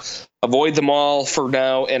Palmer. Avoid them all for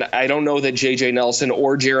now, and I don't know that J.J. Nelson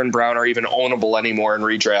or Jaron Brown are even ownable anymore in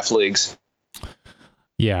redraft leagues.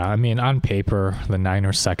 Yeah, I mean, on paper, the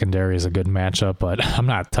Niners secondary is a good matchup, but I'm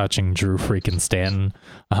not touching Drew freaking Stanton.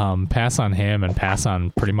 Pass on him and pass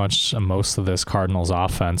on pretty much most of this Cardinals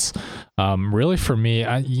offense. Really, for me,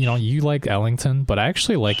 you like Ellington, but I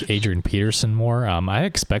actually like Adrian Peterson more. I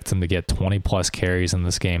expect him to get 20-plus carries in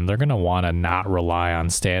this game. They're going to want to not rely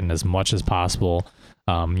on Stanton as much as possible.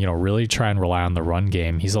 Really try and rely on the run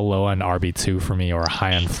game. He's a low-end RB2 for me or a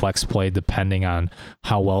high-end flex play depending on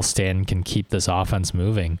how well Stanton can keep this offense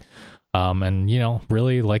moving.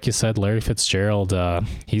 Really, like you said, Larry Fitzgerald,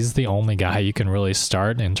 he's the only guy you can really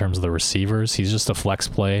start in terms of the receivers. He's just a flex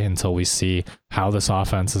play until we see how this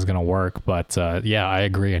offense is going to work. But I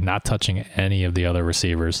agree. I'm not touching any of the other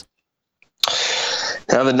receivers.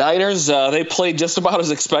 Now, the Niners, they played just about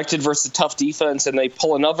as expected versus a tough defense, and they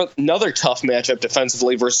pull another tough matchup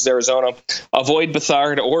defensively versus Arizona. Avoid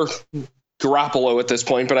Beathard or Garoppolo at this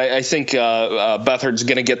point, but I think Beathard's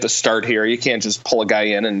going to get the start here. You can't just pull a guy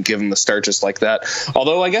in and give him the start just like that.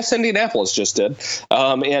 Although I guess Indianapolis just did.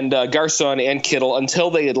 And Garcon and Kittle, until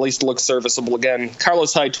they at least look serviceable again.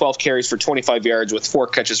 Carlos Hyde, 12 carries for 25 yards with 4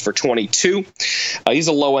 catches for 22. He's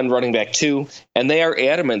a low-end running back, too. And they are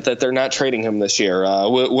adamant that they're not trading him this year.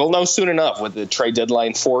 We'll know soon enough with the trade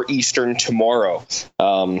deadline for Eastern tomorrow.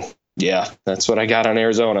 That's what I got on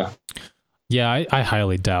Arizona. Yeah, I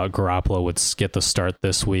highly doubt Garoppolo would get the start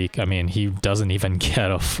this week. I mean, he doesn't even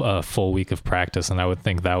get a full week of practice, and I would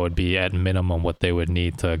think that would be at minimum what they would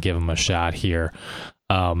need to give him a shot here.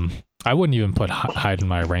 I wouldn't even put Hyde in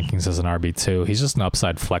my rankings as an RB2. He's just an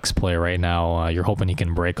upside flex play right now. You're hoping he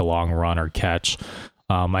can break a long run or catch.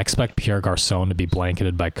 I expect Pierre Garçon to be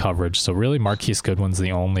blanketed by coverage. So really Marquise Goodwin's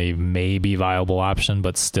the only maybe viable option,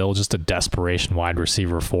 but still just a desperation wide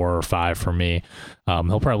receiver 4 or 5 for me.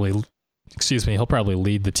 He'll probably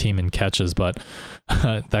lead the team in catches, but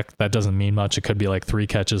that doesn't mean much. It could be like 3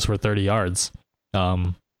 catches for 30 yards.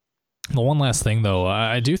 The one last thing, though,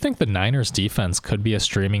 I do think the Niners defense could be a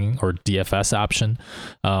streaming or DFS option.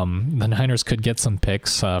 The Niners could get some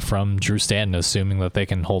picks from Drew Stanton, assuming that they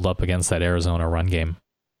can hold up against that Arizona run game.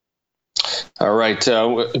 All right.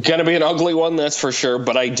 Going to be an ugly one, that's for sure,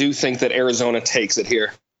 but I do think that Arizona takes it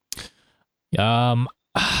here. I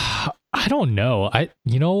don't know.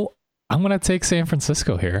 I'm going to take San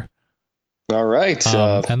Francisco here. All right.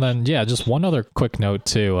 And then, just one other quick note,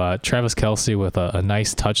 too. Travis Kelce with a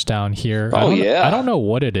nice touchdown here. I don't know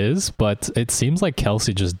what it is, but it seems like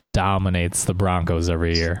Kelce just dominates the Broncos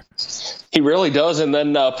every year. He really does, and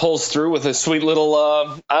then pulls through with a sweet little,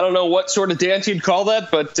 I don't know what sort of dance you'd call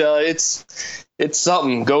that, but it's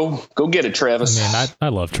something. Go get it, Travis. I mean, I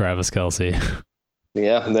love Travis Kelce.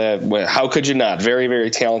 Yeah, how could you not? Very, very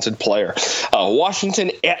talented player.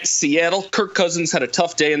 Washington at Seattle. Kirk Cousins had a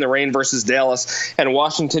tough day in the rain versus Dallas, and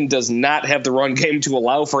Washington does not have the run game to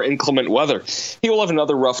allow for inclement weather. He will have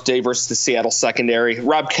another rough day versus the Seattle secondary.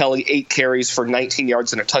 Rob Kelly, 8 carries for 19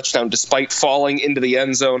 yards and a touchdown despite falling into the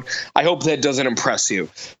end zone. I hope that doesn't impress you.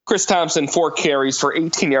 Chris Thompson, 4 carries for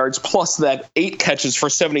 18 yards, plus that 8 catches for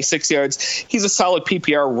 76 yards. He's a solid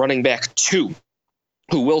PPR running back, 2.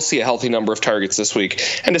 Who will see a healthy number of targets this week.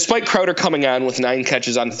 And despite Crowder coming on with 9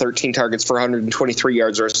 catches on 13 targets for 123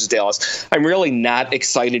 yards versus Dallas, I'm really not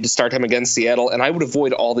excited to start him against Seattle, and I would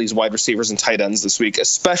avoid all these wide receivers and tight ends this week,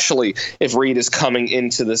 especially if Reed is coming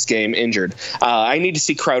into this game injured. I need to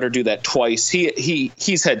see Crowder do that twice.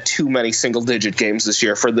 He's had too many single-digit games this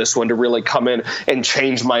year for this one to really come in and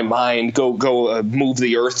change my mind, go move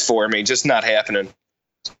the earth for me. Just not happening.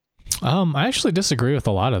 I actually disagree with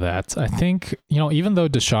a lot of that. I think, even though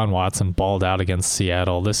Deshaun Watson balled out against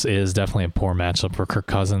Seattle, this is definitely a poor matchup for Kirk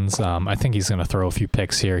Cousins. I think he's going to throw a few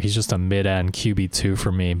picks here. He's just a mid-end QB2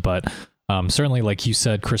 for me, but certainly, like you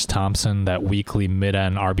said, Chris Thompson, that weekly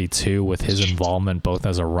mid-end RB2 with his involvement both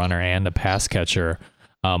as a runner and a pass catcher.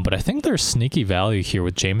 But I think there's sneaky value here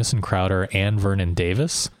with Jamison Crowder and Vernon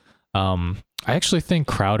Davis. I actually think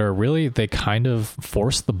Crowder, really, they kind of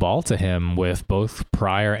forced the ball to him with both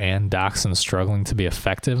Pryor and Doxson struggling to be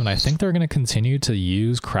effective. And I think they're going to continue to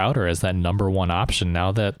use Crowder as that number 1 option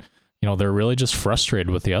now that, they're really just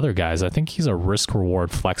frustrated with the other guys. I think he's a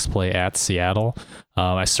risk-reward flex play at Seattle.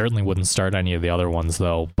 I certainly wouldn't start any of the other ones,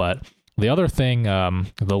 though. But the other thing,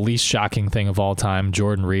 the least shocking thing of all time,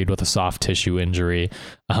 Jordan Reed with a soft tissue injury.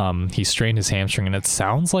 He strained his hamstring, and it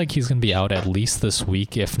sounds like he's going to be out at least this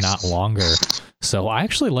week, if not longer. So I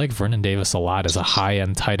actually like Vernon Davis a lot as a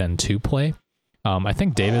high-end tight end 2 play. I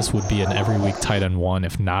think Davis would be an every week tight end 1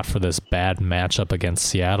 if not for this bad matchup against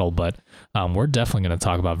Seattle, but we're definitely going to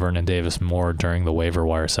talk about Vernon Davis more during the waiver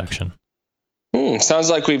wire section. Sounds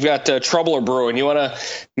like we've got trouble brewing. You want to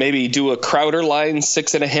maybe do a Crowder line,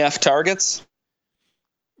 6.5 targets?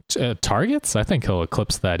 Targets? I think he'll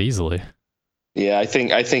eclipse that easily. Yeah, I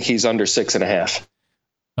think he's under 6.5.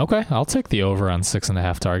 Okay, I'll take the over on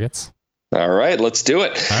 6.5 targets. All right, let's do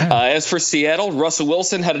it. Right. As for Seattle, Russell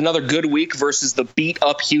Wilson had another good week versus the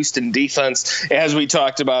beat-up Houston defense. As we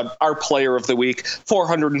talked about, our player of the week,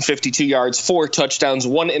 452 yards, 4 touchdowns,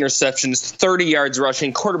 1 interception, 30 yards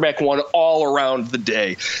rushing, quarterback 1 all around the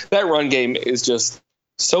day. That run game is just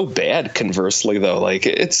so bad, conversely, though. Like,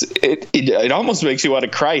 it almost makes you want to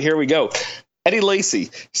cry. Here we go. Eddie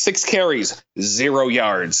Lacy, 6 carries, 0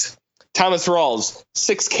 yards. Thomas Rawls,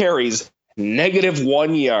 6 carries,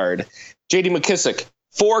 -1 yard. J.D. McKissick,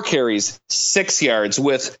 4 carries, 6 yards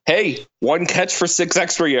with, 1 catch for 6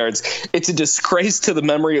 extra yards. It's a disgrace to the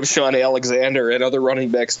memory of Sean Alexander and other running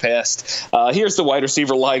backs past. Here's the wide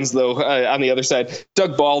receiver lines, though, on the other side.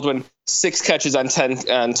 Doug Baldwin, 6 catches on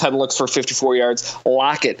 10 looks for 54 yards.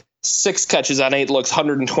 Lockett, 6 catches on 8 looks,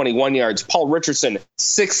 121 yards. Paul Richardson,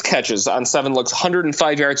 6 catches on 7 looks,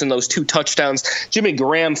 105 yards and those 2 touchdowns. Jimmy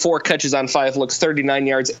Graham, 4 catches on 5 looks, 39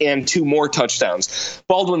 yards and 2 more touchdowns.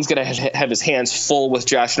 Baldwin's going to have his hands full with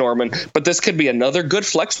Josh Norman, but this could be another good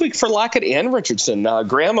flex week for Lockett and Richardson.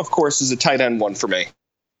 Graham, of course, is a tight end 1 for me.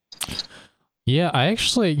 Yeah, I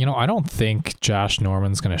actually, I don't think Josh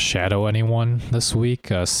Norman's going to shadow anyone this week.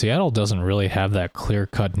 Seattle doesn't really have that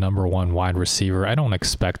clear-cut number 1 wide receiver. I don't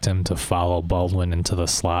expect him to follow Baldwin into the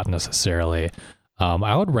slot necessarily.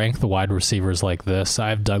 I would rank the wide receivers like this. I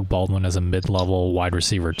have Doug Baldwin as a mid-level wide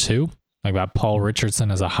receiver 2. I've got Paul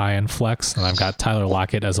Richardson as a high-end flex, and I've got Tyler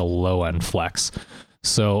Lockett as a low-end flex.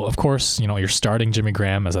 So, of course, you're starting Jimmy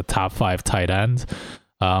Graham as a top 5 tight end.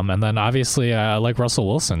 And then obviously I like Russell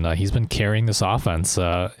Wilson. He's been carrying this offense.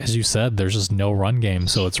 As you said, there's just no run game,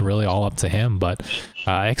 so it's really all up to him. But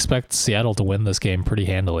I expect Seattle to win this game pretty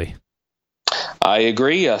handily. I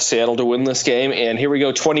agree. Seattle to win this game. And here we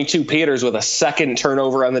go. 22 Peters with a second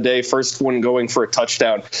turnover on the day. First one going for a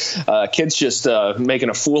touchdown. Kids just making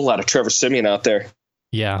a fool out of Trevor Siemian out there.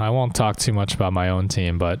 Yeah, I won't talk too much about my own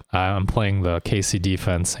team, but I'm playing the KC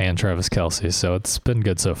defense and Travis Kelce, so it's been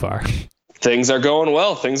good so far. Things are going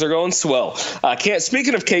well. Things are going swell.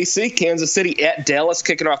 Speaking of KC, Kansas City at Dallas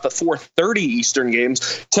kicking off the 4:30 Eastern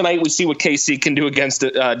games. Tonight we see what KC can do against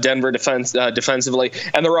Denver defensively,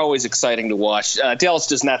 and they're always exciting to watch. Dallas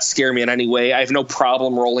does not scare me in any way. I have no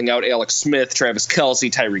problem rolling out Alex Smith, Travis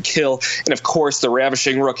Kelce, Tyreek Hill, and of course the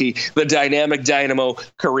ravishing rookie, the dynamic dynamo,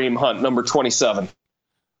 Kareem Hunt, number 27.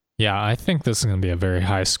 Yeah, I think this is going to be a very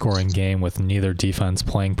high-scoring game with neither defense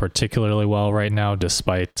playing particularly well right now,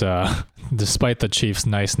 despite the Chiefs'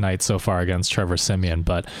 nice night so far against Trevor Siemian.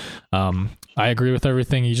 But I agree with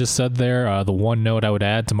everything you just said there. The one note I would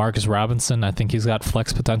add to Marcus Robinson, I think he's got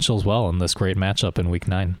flex potential as well in this great matchup in Week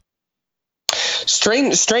 9.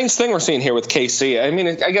 Strange thing we're seeing here with KC. I mean,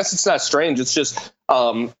 I guess it's not strange. It's just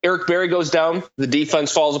Eric Berry goes down. The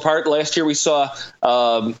defense falls apart. Last year we saw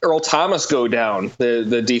Earl Thomas go down.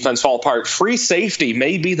 The defense fall apart. Free safety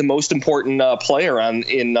may be the most important player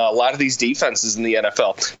in a lot of these defenses in the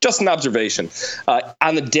NFL. Just an observation.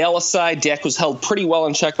 On the Dallas side, Dak was held pretty well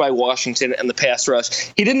in check by Washington and the pass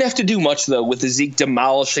rush. He didn't have to do much, though, with Zeke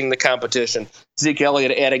demolishing the competition. Zeke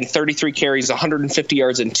Elliott adding 33 carries, 150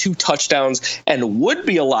 yards, and 2 touchdowns, and would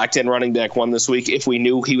be a locked-in running back one this week if we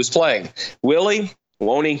knew he was playing. Will he?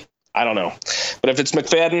 Won't he? I don't know. But if it's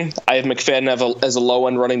McFadden, I have McFadden as a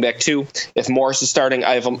low-end running back too. If Morris is starting,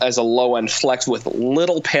 I have him as a low-end flex with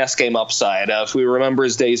little pass game upside. If we remember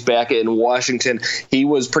his days back in Washington, he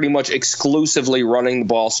was pretty much exclusively running the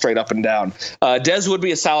ball straight up and down. Dez would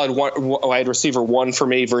be a solid wide receiver 1 for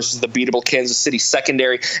me versus the beatable Kansas City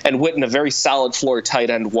secondary, and Witten a very solid floor tight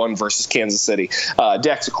end 1 versus Kansas City.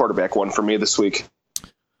 Dak's a quarterback 1 for me this week.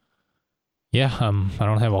 Yeah, I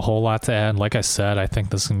don't have a whole lot to add. Like I said, I think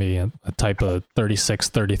this is going to be a type of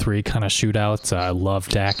 36-33 kind of shootout. I love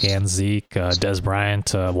Dak and Zeke. Dez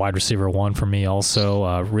Bryant, wide receiver 1 for me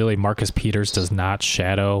also. Really, Marcus Peters does not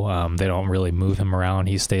shadow. They don't really move him around.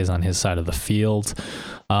 He stays on his side of the field.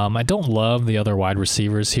 I don't love the other wide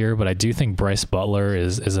receivers here, but I do think Bryce Butler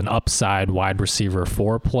is an upside wide receiver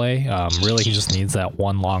 4 play. Really, he just needs that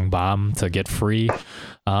one long bomb to get free.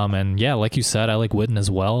 And yeah, like you said, I like Witten as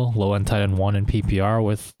well. Low end tight end 1 in PPR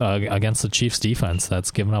with against the Chiefs defense that's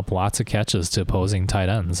given up lots of catches to opposing tight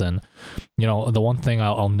ends. And you know, the one thing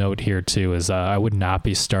I'll note here too is I would not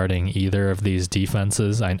be starting either of these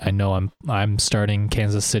defenses. I know I'm starting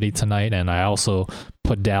Kansas City tonight, and I also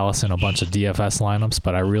put Dallas in a bunch of DFS lineups,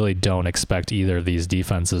 but I really don't expect either of these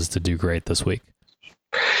defenses to do great this week.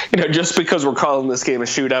 You know, just because we're calling this game a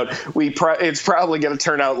shootout, it's probably going to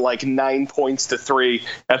turn out like 9 points to 3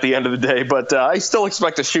 at the end of the day. But I still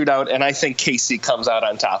expect a shootout, and I think KC comes out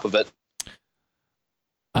on top of it.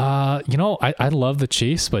 You know, I love the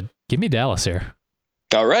Chiefs, but give me Dallas here.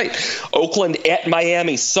 All right. Oakland at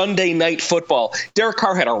Miami, Sunday Night Football. Derek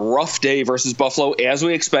Carr had a rough day versus Buffalo, as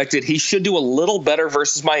we expected. He should do a little better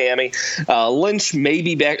versus Miami. Lynch may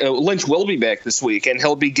be back. Lynch will be back this week, and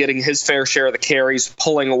he'll be getting his fair share of the carries,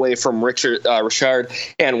 pulling away from Richard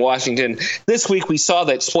and Washington. This week, we saw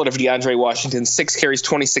that split of DeAndre Washington, 6 carries,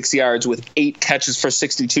 26 yards, with 8 catches for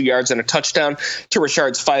 62 yards and a touchdown, to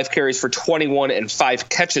Richard's 5 carries for 21 and 5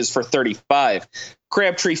 catches for 35.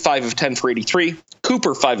 Crabtree, 5 of 10 for 83.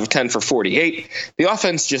 Cooper, 5 of 10 for 48. The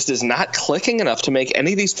offense just is not clicking enough to make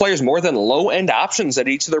any of these players more than low-end options at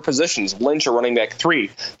each of their positions. Lynch, a running back 3.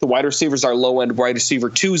 The wide receivers are low-end wide receiver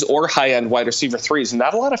 2s or high-end wide receiver 3s.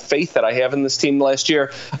 Not a lot of faith that I have in this team last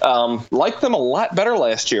year. Liked them a lot better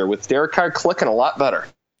last year, with Derek Carr clicking a lot better.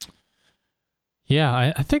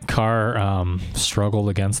 Yeah, I think Carr struggled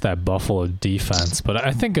against that Buffalo defense, but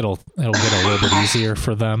I think it'll get a little bit easier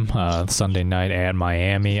for them Sunday night at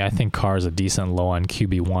Miami. I think Carr is a decent low-end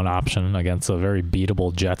QB1 option against a very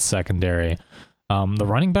beatable Jets secondary. The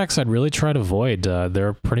running backs I'd really try to avoid.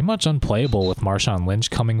 They're pretty much unplayable with Marshawn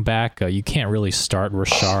Lynch coming back. You can't really start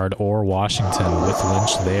Richard or Washington with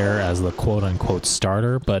Lynch there as the quote-unquote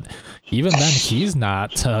starter, but even then he's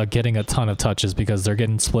not getting a ton of touches because they're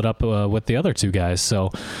getting split up with the other 2 guys. So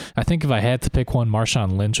I think if I had to pick one,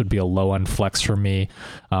 Marshawn Lynch would be a low-end flex for me.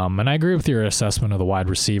 And I agree with your assessment of the wide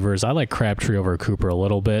receivers. I like Crabtree over Cooper a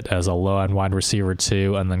little bit as a low-end wide receiver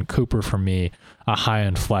too, and then Cooper for me, a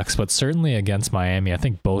high-end flex, but certainly against Miami, I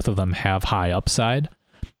think both of them have high upside.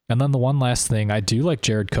 And then the one last thing, I do like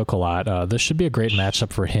Jared Cook a lot. This should be a great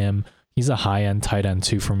matchup for him. He's a high-end tight end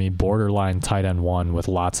 2 for me, borderline tight end 1 with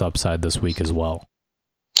lots upside this week as well.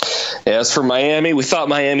 As for Miami, we thought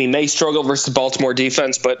Miami may struggle versus the Baltimore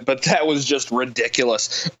defense, but that was just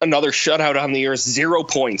ridiculous. Another shutout on the year, 0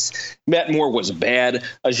 points. Matt Moore was bad.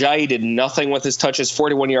 Ajayi did nothing with his touches,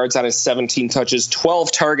 41 yards on his 17 touches,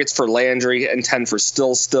 12 targets for Landry and 10 for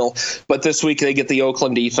Still. But this week they get the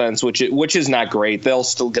Oakland defense, which is not great. They'll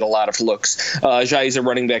still get a lot of looks. Ajayi's a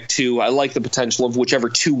running back 2. I like the potential of whichever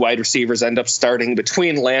 2 wide receivers end up starting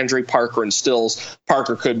between Landry, Parker, and Stills.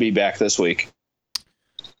 Parker could be back this week.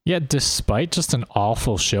 Yeah, despite just an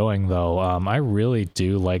awful showing, though, I really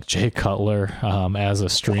do like Jay Cutler as a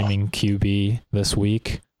streaming QB this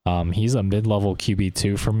week. He's a mid-level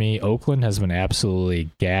QB2 for me. Oakland has been absolutely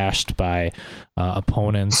gashed by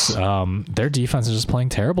opponents. Their defense is just playing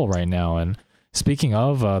terrible right now. And speaking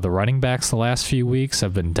of, the running backs the last few weeks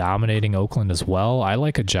have been dominating Oakland as well. I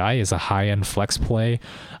like Ajayi as a high-end flex play.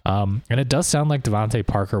 And it does sound like Devontae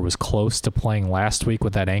Parker was close to playing last week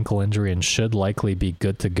with that ankle injury and should likely be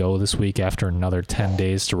good to go this week after another 10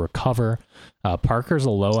 days to recover. Parker's a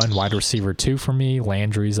low-end wide receiver 2 for me.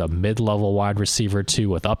 Landry's a mid-level wide receiver 2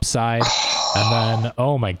 with upside. And then,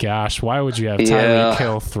 oh my gosh, why would you have Tyreek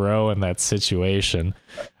Hill throw in that situation?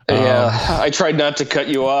 Yeah, I tried not to cut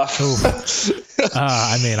you off.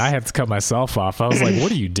 I mean, I had to cut myself off. I was like,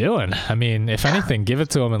 what are you doing? I mean, if anything, give it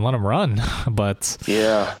to him and let him run. But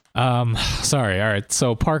yeah. Sorry. All right.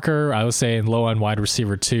 So Parker, I was saying low end wide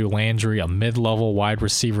receiver 2, Landry, a mid-level wide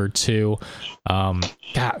receiver 2. God,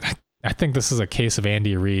 I think this is a case of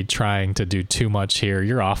Andy Reid trying to do too much here.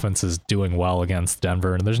 Your offense is doing well against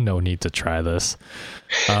Denver, and there's no need to try this.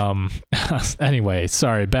 Anyway,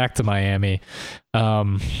 sorry, back to Miami.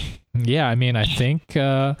 Yeah, I mean, I think...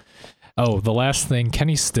 the last thing,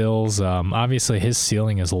 Kenny Stills, obviously his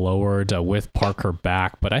ceiling is lowered with Parker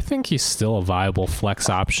back, but I think he's still a viable flex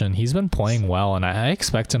option. He's been playing well, and I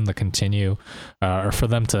expect him to continue, or for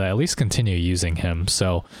them to at least continue using him.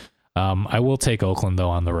 So I will take Oakland, though,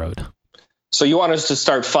 on the road. So you want us to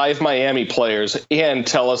start 5 Miami players and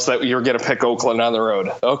tell us that you're going to pick Oakland on the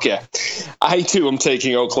road. Okay. I, too, am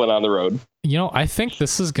taking Oakland on the road. You know, I think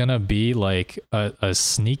this is going to be like a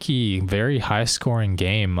sneaky, very high-scoring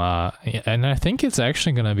game. And I think it's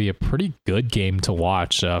actually going to be a pretty good game to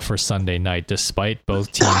watch for Sunday night, despite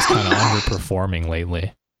both teams kind of underperforming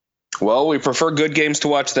lately. Well, we prefer good games to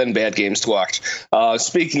watch than bad games to watch.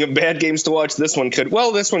 Speaking of bad games to watch, this one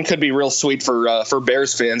could be real sweet for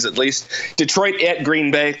Bears fans, at least. Detroit at Green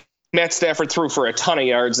Bay. Matt Stafford threw for a ton of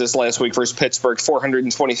yards this last week versus Pittsburgh,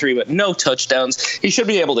 423, but no touchdowns. He should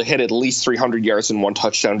be able to hit at least 300 yards and 1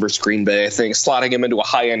 touchdown versus Green Bay, I think, slotting him into a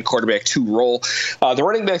high-end quarterback 2 role. The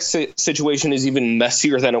running back situation is even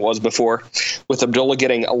messier than it was before, with Abdullah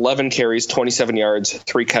getting 11 carries, 27 yards,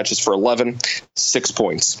 3 catches for 11, 6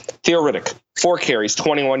 points. Theo Riddick, 4 carries,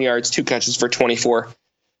 21 yards, 2 catches for 24,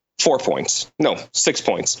 4 points. No, 6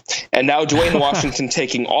 points. And now Dwayne Washington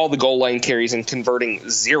taking all the goal line carries and converting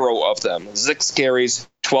 0 of them. 6 carries,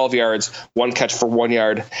 12 yards, 1 catch for 1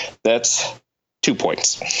 yard. That's 2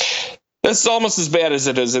 points. This is almost as bad as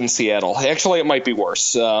it is in Seattle. Actually, it might be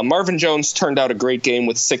worse. Marvin Jones turned out a great game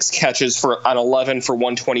with 6 catches on 11 for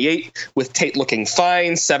 128, with Tate looking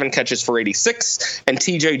fine, 7 catches for 86, and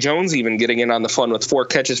TJ Jones even getting in on the fun with 4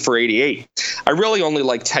 catches for 88. I really only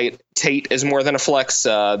like Tate as more than a flex.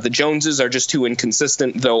 The Joneses are just too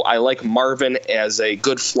inconsistent, though I like Marvin as a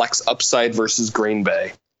good flex upside versus Green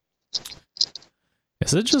Bay.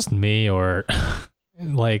 Is it just me, or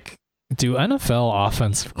like... do NFL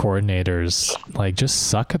offensive coordinators just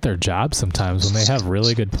suck at their job sometimes when they have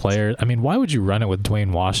really good players? I mean, why would you run it with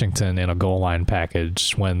Dwayne Washington in a goal line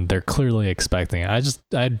package when they're clearly expecting it?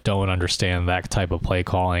 I don't understand that type of play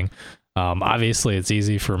calling. Obviously, it's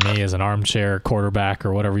easy for me as an armchair quarterback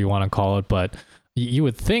or whatever you want to call it, but you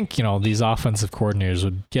would think, these offensive coordinators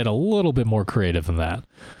would get a little bit more creative than that.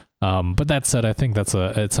 But that said, I think it's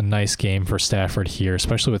a nice game for Stafford here,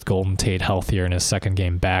 especially with Golden Tate healthier in his second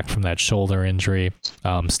game back from that shoulder injury.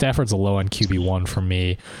 Stafford's a low-end QB1 for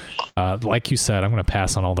me. Like you said, I'm going to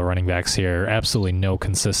pass on all the running backs here. Absolutely no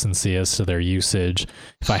consistency as to their usage.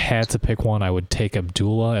 If I had to pick one, I would take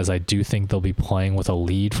Abdullah, as I do think they'll be playing with a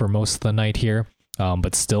lead for most of the night here.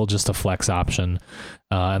 But still just a flex option.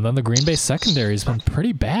 And then the Green Bay secondary has been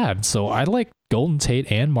pretty bad. So I like Golden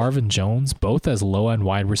Tate and Marvin Jones, both as low-end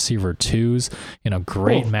wide receiver 2s in a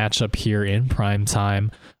great matchup here in prime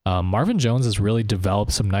time. Marvin Jones has really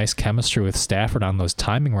developed some nice chemistry with Stafford on those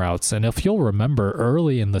timing routes. And if you'll remember,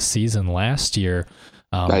 early in the season last year,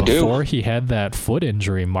 Before he had that foot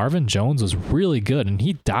injury, Marvin Jones was really good, and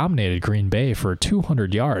he dominated Green Bay for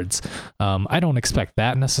 200 yards. I don't expect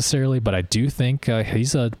that necessarily, but I do think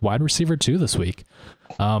he's a wide receiver too this week.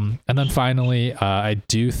 And then finally, I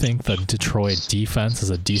do think the Detroit defense is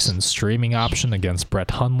a decent streaming option against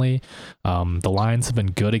Brett Hundley. The Lions have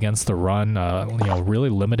been good against the run, really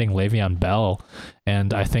limiting Le'Veon Bell,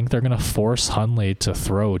 and I think they're going to force Hundley to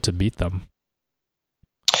throw to beat them.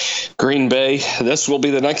 Green Bay, this will be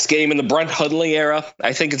the next game in the Brett Hundley era.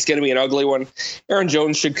 I think it's going to be an ugly one. Aaron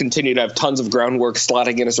Jones should continue to have tons of groundwork,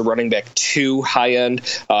 slotting in as a running back 2 high end.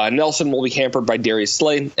 Nelson will be hampered by Darius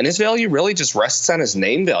Slay, and his value really just rests on his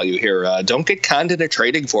name value here. Don't get conned into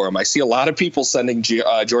trading for him. I see a lot of people sending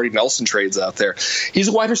Jordy Nelson trades out there. He's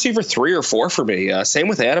a wide receiver 3 or 4 for me. Same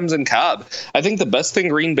with Adams and Cobb. I think the best thing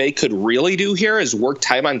Green Bay could really do here is work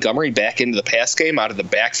Ty Montgomery back into the pass game out of the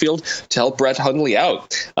backfield to help Brett Hundley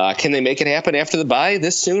out. Can they make it happen after the bye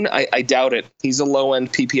this soon? I doubt it. He's a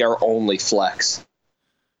low-end PPR only flex.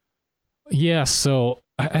 Yeah, so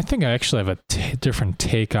I think I actually have a different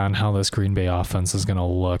take on how this Green Bay offense is going to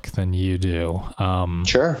look than you do.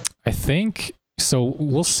 Sure. I think, so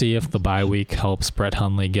we'll see if the bye week helps Brett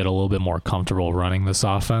Hundley get a little bit more comfortable running this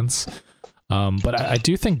offense. But I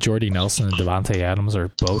do think Jordy Nelson and Davante Adams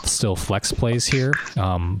are both still flex plays here.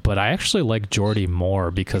 But I actually like Jordy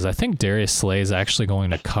more because I think Darius Slay is actually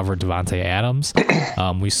going to cover Davante Adams.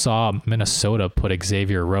 We saw Minnesota put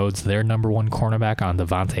Xavier Rhodes, their number 1 cornerback, on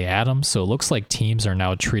Davante Adams. So it looks like teams are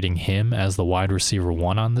now treating him as the wide receiver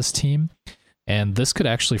 1 on this team. And this could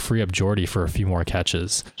actually free up Jordy for a few more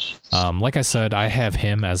catches. Like I said, I have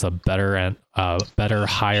him as a better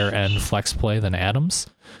higher end flex play than Adams.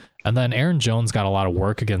 And then Aaron Jones got a lot of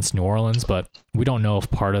work against New Orleans, but we don't know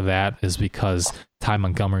if part of that is because Ty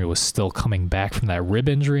Montgomery was still coming back from that rib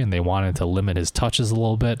injury and they wanted to limit his touches a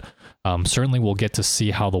little bit. Certainly we'll get to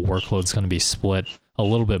see how the workload's going to be split a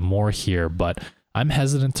little bit more here, but I'm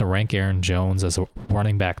hesitant to rank Aaron Jones as a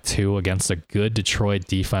running back 2 against a good Detroit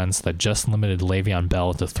defense that just limited Le'Veon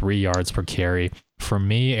Bell to 3 yards per carry. For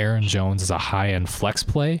me, Aaron Jones is a high-end flex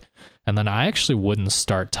play, and then I actually wouldn't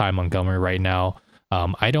start Ty Montgomery right now.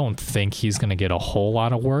 I don't think he's going to get a whole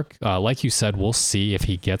lot of work. Like you said, we'll see if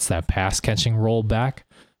he gets that pass catching role back.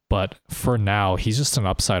 But for now, he's just an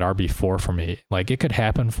upside RB4 for me. Like, it could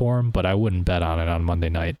happen for him, but I wouldn't bet on it on Monday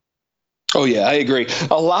night. Oh, yeah, I agree.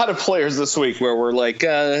 A lot of players this week where we're like,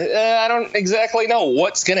 I don't exactly know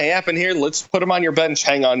what's going to happen here. Let's put him on your bench.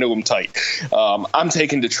 Hang on to him tight. I'm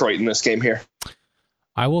taking Detroit in this game here.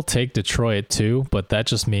 I will take Detroit too, but that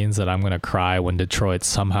just means that I'm going to cry when Detroit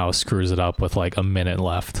somehow screws it up with like a minute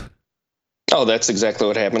left. Oh, that's exactly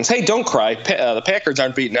what happens. Hey, don't cry. The Packers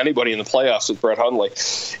aren't beating anybody in the playoffs with Brett Hundley.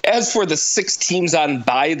 As for the 6 teams on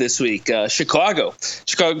bye this week, Chicago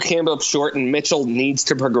came up short, and Mitchell needs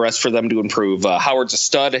to progress for them to improve. Howard's a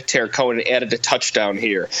stud. Tarek Cohen added a touchdown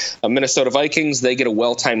here. Minnesota Vikings, they get a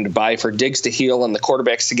well-timed bye for Diggs to heal and the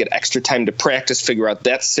quarterbacks to get extra time to practice, figure out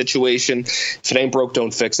that situation. If it ain't broke,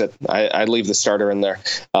 don't fix it. I leave the starter in there.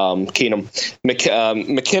 Keenum.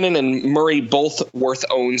 McKinnon and Murray both worth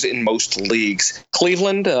owns in most leagues.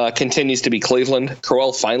 Cleveland continues to be Cleveland.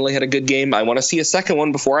 Crowell finally had a good game. I want to see a second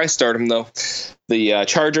one before I start him, though. The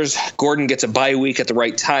Chargers, Gordon gets a bye week at the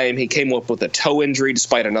right time. He came up with a toe injury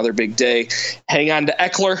despite another big day. Hang on to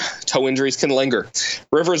Eckler. Toe injuries can linger.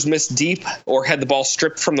 Rivers missed deep or had the ball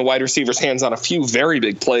stripped from the wide receiver's hands on a few very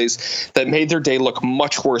big plays that made their day look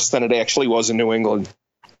much worse than it actually was in New England.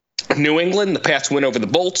 The Pats win over the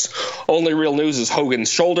Bolts. Only real news is Hogan's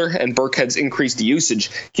shoulder, and Burkhead's increased usage.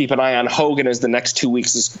 Keep an eye on Hogan as the next 2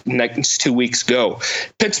 weeks go.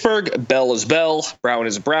 Pittsburgh, Bell is Bell, Brown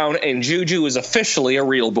is Brown, and Juju is officially a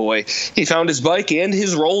real boy. He found his bike and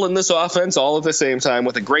his role in this offense all at the same time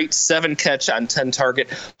with a great 7-catch on 10-target,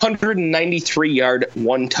 193-yard,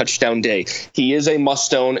 1-touchdown day. He is a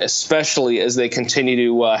must-own, especially as they continue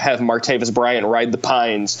to have Martavis Bryant ride the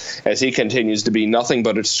pines as he continues to be nothing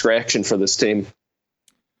but a distraction for this team.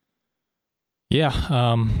 Yeah,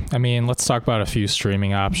 I mean, let's talk about a few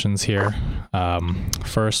streaming options here.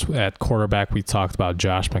 First, at quarterback, we talked about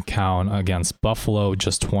Josh McCown against Buffalo,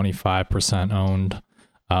 just 25% owned.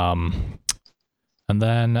 And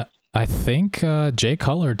then I think Jay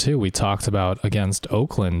Cutler, too, we talked about against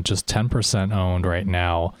Oakland, just 10% owned right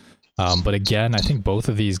now. But again, I think both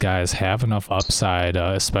of these guys have enough upside,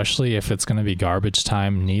 especially if it's going to be garbage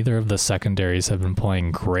time. Neither of the secondaries have been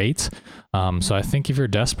playing great. So I think if you're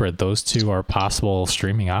desperate, those two are possible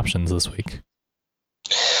streaming options this week.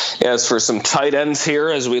 As for some tight ends here,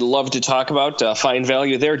 as we love to talk about, fine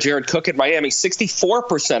value there. Jared Cook at Miami,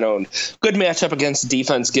 64% owned. Good matchup against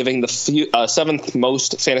defense, giving the seventh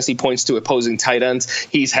most fantasy points to opposing tight ends.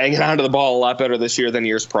 He's hanging on to the ball a lot better this year than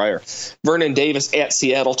years prior. Vernon Davis at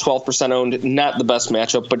Seattle, 12% owned. Not the best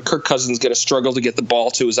matchup, but Kirk Cousins going to struggle to get the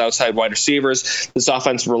ball to his outside wide receivers. This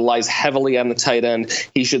offense relies heavily on the tight end.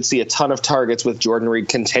 He should see a ton of targets with Jordan Reed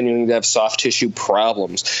continuing to have soft tissue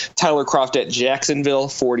problems. Tyler Kroft at Jacksonville,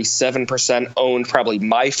 47% owned, probably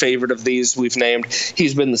my favorite of these we've named.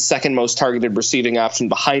 He's been the second most targeted receiving option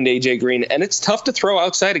behind A.J. Green, and it's tough to throw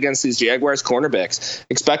outside against these Jaguars cornerbacks.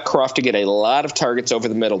 Expect Kroft to get a lot of targets over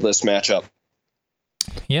the middle this matchup.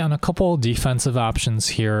 Yeah, and a couple defensive options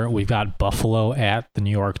here. We've got Buffalo at the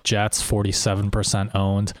New York Jets, 47%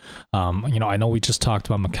 owned. I know we just talked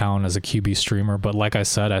about McCown as a QB streamer, but like I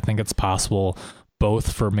said, I think it's possible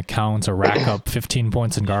both for McCown to rack up 15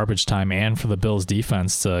 points in garbage time and for the Bills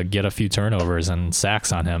defense to get a few turnovers and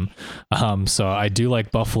sacks on him. So I do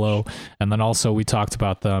like Buffalo. And then also we talked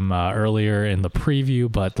about them earlier in the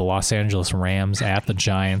preview, but the Los Angeles Rams at the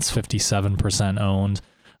Giants, 57% owned.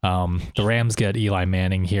 The Rams get Eli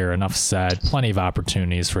Manning here. Enough said. Plenty of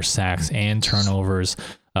opportunities for sacks and turnovers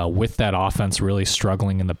with that offense really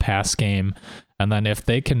struggling in the pass game. And then if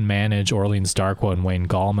they can manage Orleans Darkwa and Wayne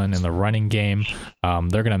Gallman in the running game,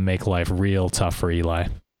 they're going to make life real tough for Eli.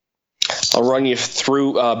 I'll run you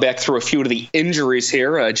back through a few of the injuries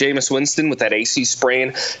here. Jameis Winston with that AC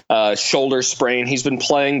sprain, shoulder sprain. He's been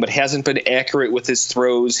playing, but hasn't been accurate with his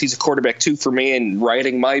throws. He's a quarterback 2 for me, and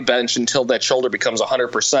riding my bench until that shoulder becomes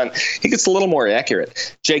 100%. He gets a little more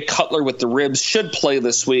accurate. Jay Cutler with the ribs should play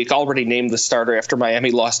this week. Already named the starter after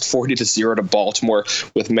Miami lost 40-0 to Baltimore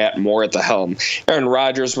with Matt Moore at the helm. Aaron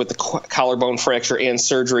Rodgers with the collarbone fracture and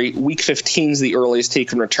surgery. Week 15 is the earliest he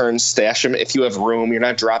can return. Stash him if you have room. You're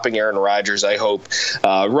not dropping Aaron Rodgers, I hope.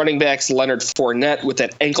 Running backs, Leonard Fournette with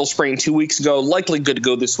that ankle sprain 2 weeks ago, likely good to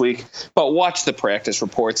go this week, but watch the practice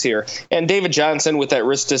reports here. And David Johnson with that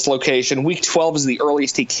wrist dislocation. Week 12 is the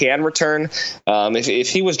earliest he can return. If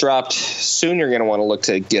he was dropped soon, you're going to want to look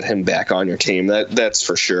to get him back on your team. That's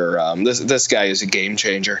for sure. This guy is a game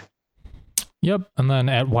changer. Yep, and then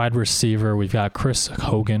at wide receiver, we've got Chris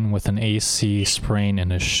Hogan with an AC sprain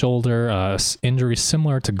in his shoulder, injury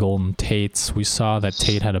similar to Golden Tate's. We saw that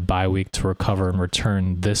Tate had a bye week to recover and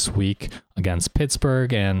return this week against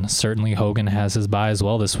Pittsburgh, and certainly Hogan has his bye as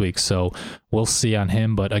well this week, so we'll see on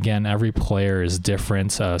him. But again, every player is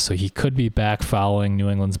different, so he could be back following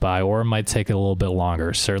New England's bye, or it might take a little bit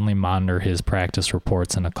longer. Certainly monitor his practice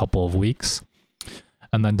reports in a couple of weeks.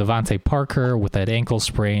 And then Devontae Parker with that ankle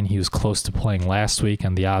sprain, he was close to playing last week,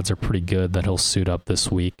 and the odds are pretty good that he'll suit up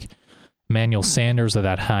this week. Emmanuel Sanders with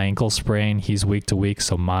that high ankle sprain, he's week to week,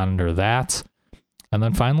 so monitor that. And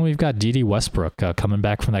then finally, we've got D.D. Westbrook coming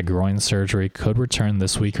back from that groin surgery, could return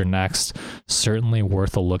this week or next. Certainly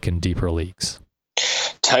worth a look in deeper leagues.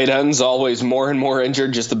 Tight ends always more and more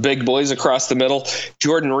injured, just the big boys across the middle.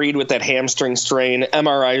 Jordan Reed with that hamstring strain.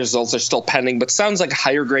 MRI results are still pending, but sounds like a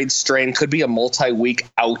higher grade strain. Could be a multi-week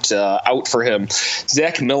out for him.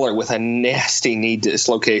 Zach Miller with a nasty knee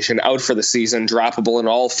dislocation, out for the season, droppable in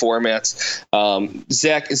all formats.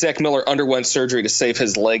 Zach Miller underwent surgery to save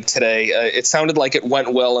his leg today. It sounded like it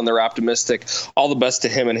went well, and they're optimistic. All the best to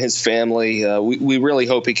him and his family. We really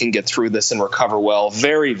hope he can get through this and recover well.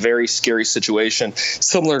 Very, very scary situation.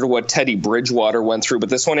 Similar to what Teddy Bridgewater went through, but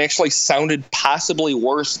this one actually sounded possibly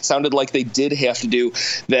worse. It sounded like they did have to do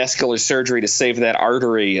vascular surgery to save that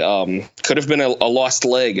artery. Could have been a lost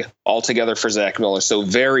leg altogether for Zach Miller, so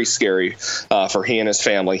very scary for he and his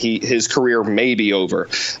family. His career may be over.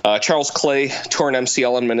 Charles Clay, torn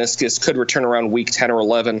MCL and meniscus, could return around week 10 or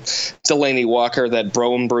 11. Delaney Walker, that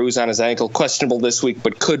bone bruise on his ankle, questionable this week,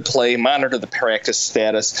 but could play. Monitor the practice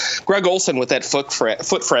status. Greg Olsen with that foot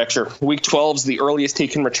fracture. Week 12 is the earliest he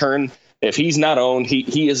can return. If he's not owned,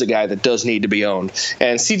 he is a guy that does need to be owned.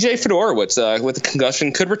 And CJ Fedorowicz with a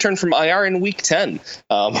concussion could return from IR in week 10.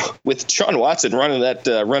 With Sean Watson running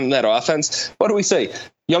that offense, what do we say?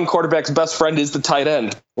 Young quarterback's best friend is the tight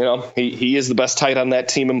end. He is the best tight end that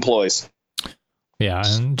team employs. Yeah,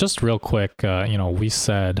 and just real quick, we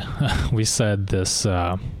said this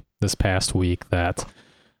past week that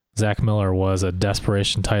Zach Miller was a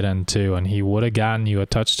desperation tight end too, and he would have gotten you a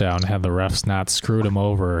touchdown had the refs not screwed him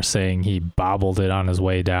over, saying he bobbled it on his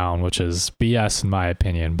way down, which is BS in my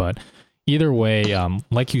opinion. But either way,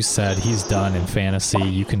 like you said, he's done in fantasy.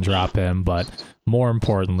 You can drop him, but more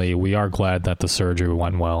importantly, we are glad that the surgery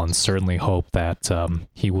went well, and certainly hope that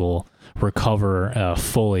he will recover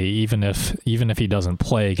fully, even if he doesn't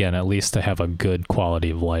play again, at least to have a good quality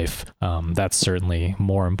of life. That's certainly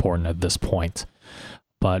more important at this point.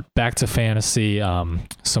 But back to fantasy,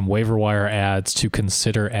 some waiver wire ads to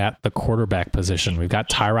consider at the quarterback position. We've got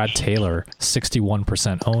Tyrod Taylor,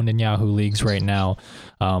 61% owned in Yahoo leagues right now.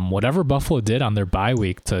 Whatever Buffalo did on their bye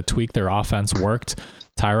week to tweak their offense worked.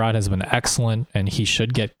 Tyrod has been excellent, and he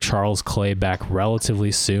should get Charles Clay back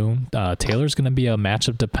relatively soon. Taylor's going to be a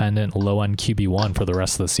matchup-dependent low-end QB1 for the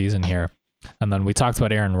rest of the season here. And then we talked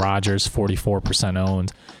about Aaron Rodgers, 44%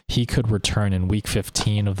 owned. He could return in week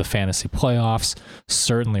 15 of the fantasy playoffs.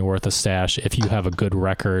 Certainly worth a stash if you have a good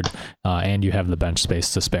record and you have the bench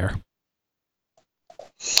space to spare.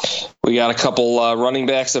 We got a couple running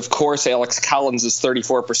backs, of course. Alex Collins is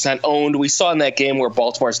 34% owned. We saw in that game where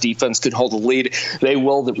Baltimore's defense could hold a lead. They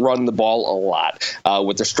will run the ball a lot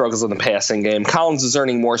with their struggles in the passing game. Collins is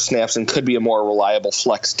earning more snaps and could be a more reliable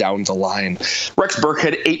flex down the line. Rex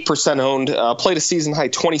Burkhead, 8% owned, played a season-high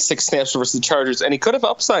 26 snaps versus the Chargers, and he could have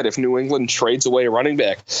upside if New England trades away a running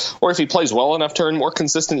back, or if he plays well enough to earn more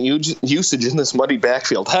consistent usage in this muddy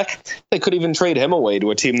backfield. Heck, they could even trade him away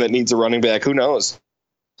to a team that needs a running back. Who knows?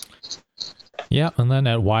 Yeah, and then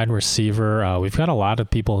at wide receiver, we've got a lot of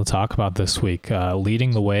people to talk about this week.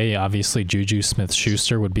 Leading the way, obviously, Juju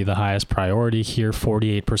Smith-Schuster would be the highest priority here,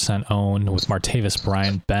 48% owned, with Martavis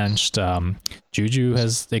Bryant benched. Juju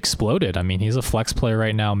has exploded. I mean, he's a flex player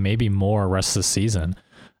right now, maybe more rest of the season.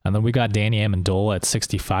 And then we got Danny Amendola at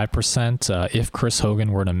 65%. If Chris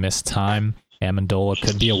Hogan were to miss time, Amendola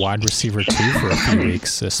could be a wide receiver too for a few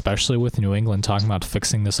weeks, especially with New England talking about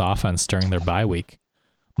fixing this offense during their bye week.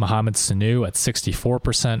 Mohamed Sanu at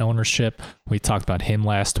 64% ownership. We talked about him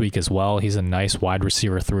last week as well. He's a nice wide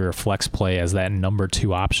receiver 3 or flex play as that number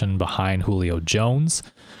 2 option behind Julio Jones.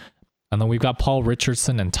 And then we've got Paul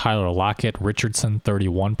Richardson and Tyler Lockett. Richardson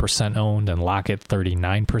 31% owned and Lockett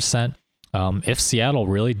 39%. If Seattle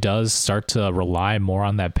really does start to rely more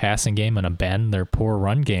on that passing game and abandon their poor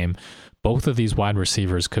run game, both of these wide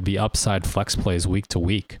receivers could be upside flex plays week to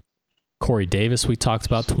week. Corey Davis, we talked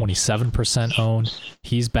about, 27% owned.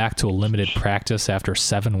 He's back to a limited practice after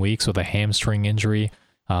 7 weeks with a hamstring injury.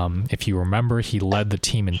 If you remember, he led the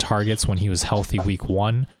team in targets when he was healthy week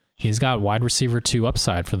 1. He's got wide receiver 2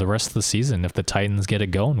 upside for the rest of the season if the Titans get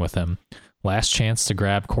it going with him. Last chance to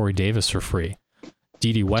grab Corey Davis for free.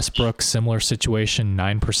 Dede Westbrook, similar situation,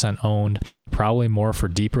 9% owned. Probably more for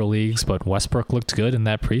deeper leagues, but Westbrook looked good in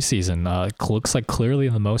that preseason. Looks like clearly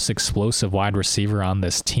the most explosive wide receiver on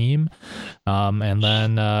this team. And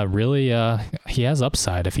then really he has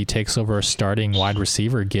upside if he takes over a starting wide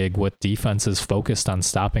receiver gig with defenses focused on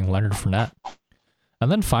stopping Leonard Fournette.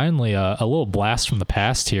 And then finally, a little blast from the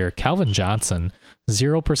past here. Calvin Johnson,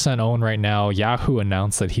 0% owned right now. Yahoo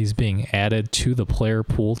announced that he's being added to the player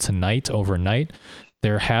pool tonight, overnight.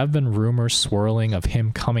 There have been rumors swirling of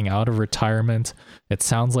him coming out of retirement. It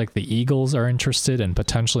sounds like the Eagles are interested and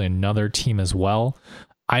potentially another team as well.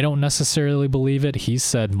 I don't necessarily believe it. He's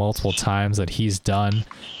said multiple times that he's done.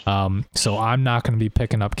 So I'm not going to be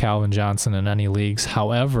picking up Calvin Johnson in any leagues.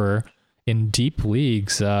 However, in deep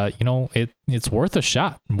leagues, it's worth a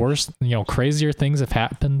shot. Crazier things have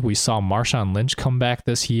happened. We saw Marshawn Lynch come back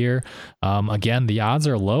this year. Again, the odds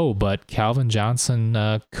are low, but Calvin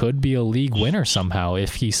Johnson could be a league winner somehow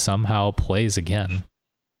if he somehow plays again.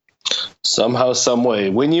 Somehow, some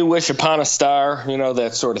way. When you wish upon a star,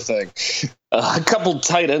 that sort of thing. A couple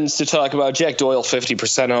tight ends to talk about. Jack Doyle,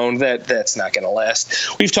 50% owned. That's not going to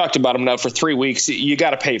last. We've talked about him now for 3 weeks. You got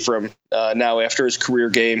to pay for him now after his career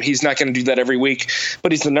game. He's not going to do that every week,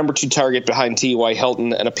 but he's the number 2 target behind T.Y.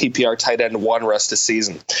 Hilton and a PPR tight end 1 rest of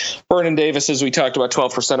season. Vernon Davis, as we talked about,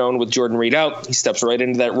 12% owned with Jordan Reed out. He steps right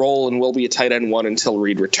into that role and will be a tight end 1 until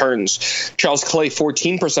Reed returns. Charles Clay,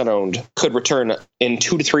 14% owned, could return in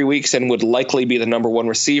 2 to 3 weeks and would likely be the number 1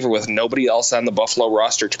 receiver with nobody else on the Buffalo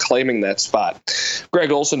roster claiming that spot.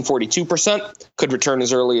 Greg Olsen, 42%, could return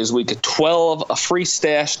as early as week 12, a free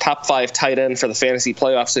stash, top 5 tight end for the fantasy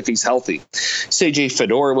playoffs if he's healthy. C.J.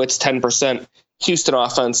 Fedorowicz, 10%. Houston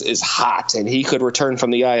offense is hot, and he could return from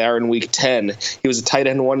the IR in week 10. He was a tight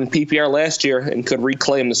end 1 in PPR last year and could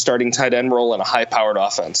reclaim the starting tight end role in a high-powered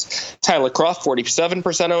offense. Tyler Kroft,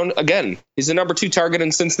 47% owned. Again, he's the number 2 target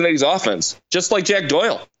in Cincinnati's offense, just like Jack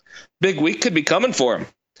Doyle. Big week could be coming for him.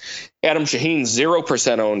 Adam Shaheen,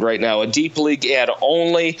 0% owned right now, a deep league ad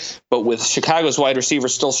only, but with Chicago's wide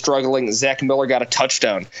receivers still struggling, Zach Miller got a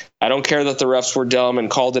touchdown. I don't care that the refs were dumb and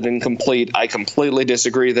called it incomplete. I completely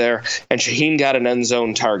disagree there, and Shaheen got an end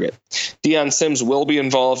zone target. Deion Sims will be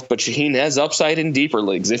involved, but Shaheen has upside in deeper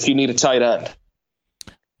leagues if you need a tight end.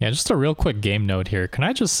 Yeah, just a real quick game note here. Can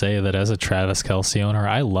I just say that as a Travis Kelce owner,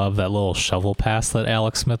 I love that little shovel pass that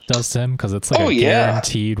Alex Smith does to him because it's like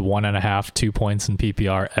guaranteed 1.5, 2 points in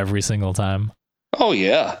PPR every single time. Oh,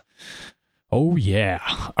 yeah. Oh, yeah.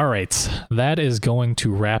 All right. That is going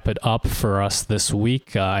to wrap it up for us this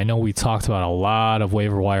week. I know we talked about a lot of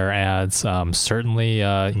waiver wire ads. Certainly,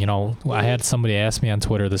 I had somebody ask me on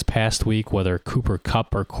Twitter this past week whether Cooper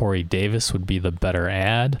Kupp or Corey Davis would be the better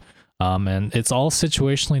ad. And it's all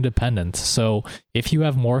situationally dependent. So if you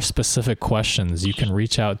have more specific questions, you can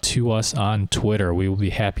reach out to us on Twitter. We will be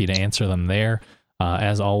happy to answer them there.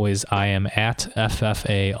 As always, I am at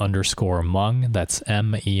FFA_Mung. That's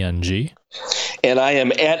MENG. And I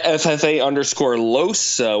am at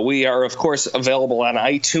FFA_Los. We are, of course, available on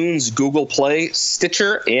iTunes, Google Play,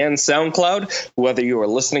 Stitcher, and SoundCloud, whether you are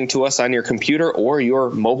listening to us on your computer or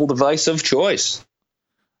your mobile device of choice.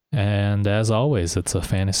 And as always, it's a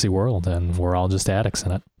fantasy world, and we're all just addicts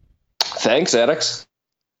in it. Thanks, addicts.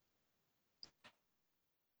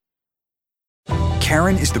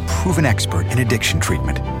 Karen is the proven expert in addiction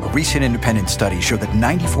treatment. A recent independent study showed that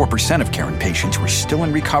 94% of Karen patients were still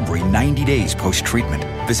in recovery 90 days post-treatment.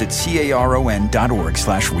 Visit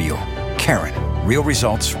caron.org/real. Karen, real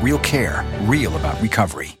results, real care, real about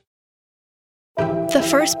recovery. The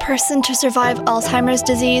first person to survive Alzheimer's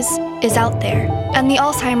disease is out there, and the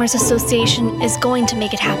Alzheimer's Association is going to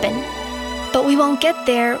make it happen. But we won't get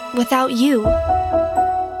there without you.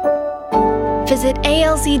 Visit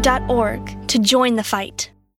alz.org to join the fight.